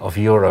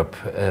Europe,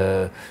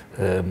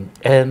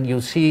 and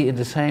you see in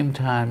the same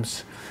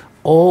times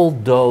all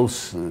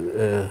those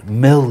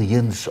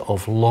millions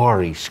of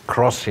lorries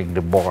crossing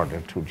the border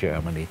to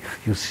Germany.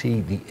 You see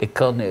the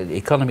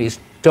economy is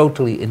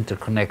totally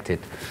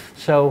interconnected.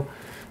 So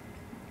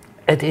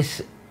it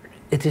is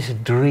a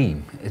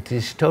dream. It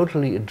is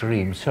totally a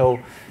dream. So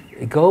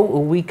go a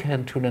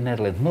weekend to the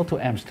Netherlands, not to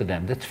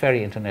Amsterdam, that's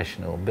very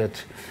international,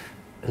 but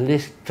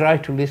try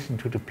to listen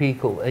to the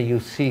people, and you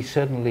see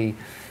suddenly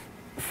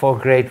for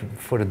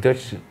the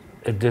Dutch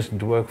it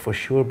doesn't work for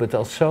sure, but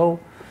also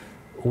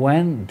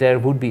when there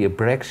would be a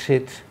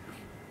Brexit,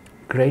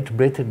 Great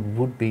Britain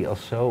would be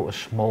also a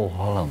small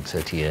Holland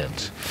at the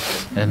end,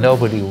 and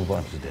nobody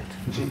wants that.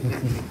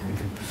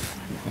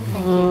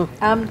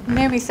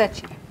 Naomi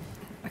Secchi.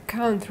 A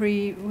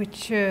country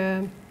which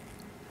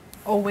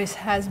always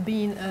has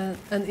been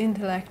an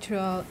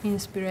intellectual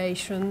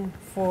inspiration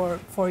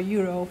for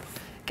Europe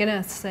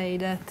cannot say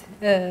that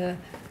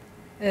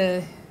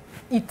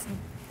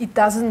it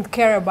doesn't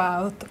care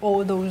about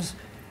all those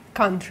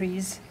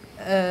countries.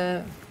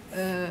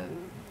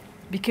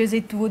 Because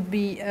it would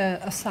be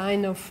a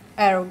sign of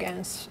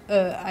arrogance,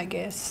 I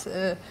guess,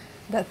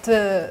 that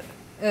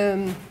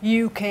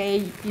UK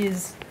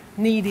is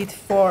needed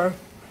for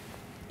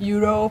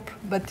Europe,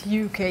 but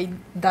UK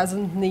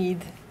doesn't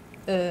need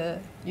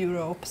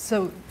Europe.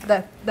 So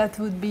that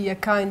would be a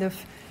kind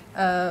of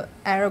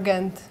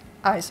arrogant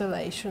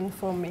isolation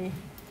for me.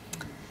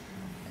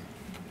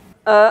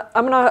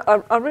 I mean,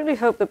 I really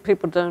hope that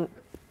people don't.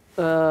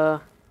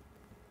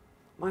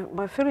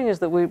 My feeling is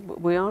that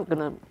we aren't going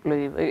to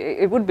leave.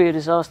 It would be a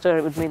disaster.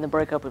 It would mean the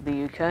breakup of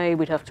the UK.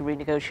 We'd have to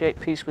renegotiate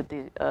peace with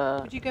the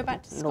would you go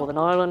back to Northern Scotland?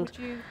 Ireland.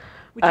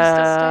 Would you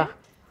still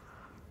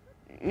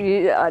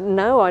stay? Yeah,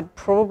 no, I'd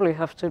probably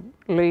have to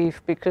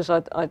leave because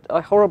I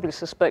horribly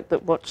suspect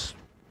that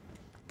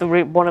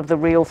one of the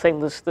real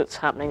things that's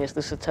happening is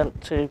this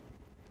attempt to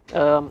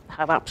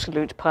have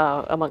absolute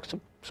power amongst a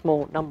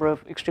small number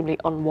of extremely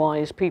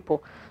unwise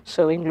people.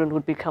 So England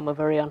would become a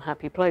very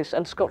unhappy place.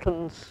 And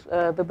Scotland's,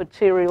 the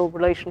material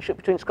relationship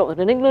between Scotland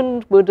and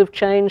England would have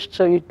changed,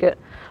 so you'd get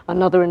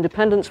another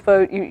independence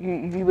vote.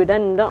 You would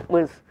end up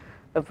with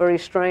a very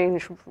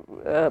strange,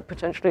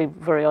 potentially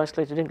very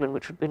isolated England,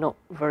 which would be not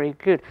very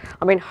good.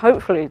 I mean,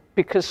 hopefully,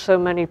 because so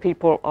many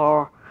people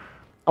are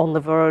on the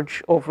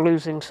verge of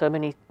losing so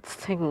many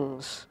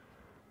things,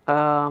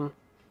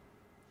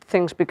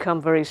 things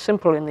become very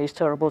simple in these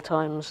terrible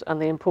times,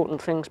 and the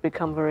important things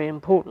become very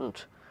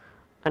important.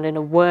 And in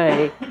a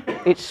way,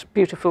 it's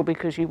beautiful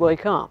because you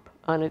wake up,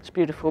 and it's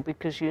beautiful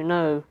because you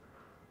know,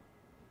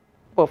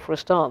 well, for a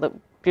start, that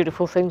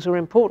beautiful things are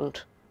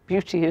important.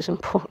 Beauty is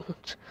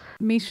important.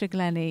 Misha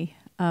Glennie,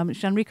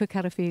 Gianrico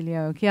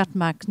Carafiglio, Kiat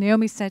Max,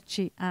 Naomi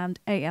Secchi and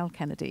A.L.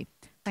 Kennedy.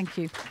 Thank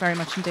you very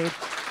much indeed.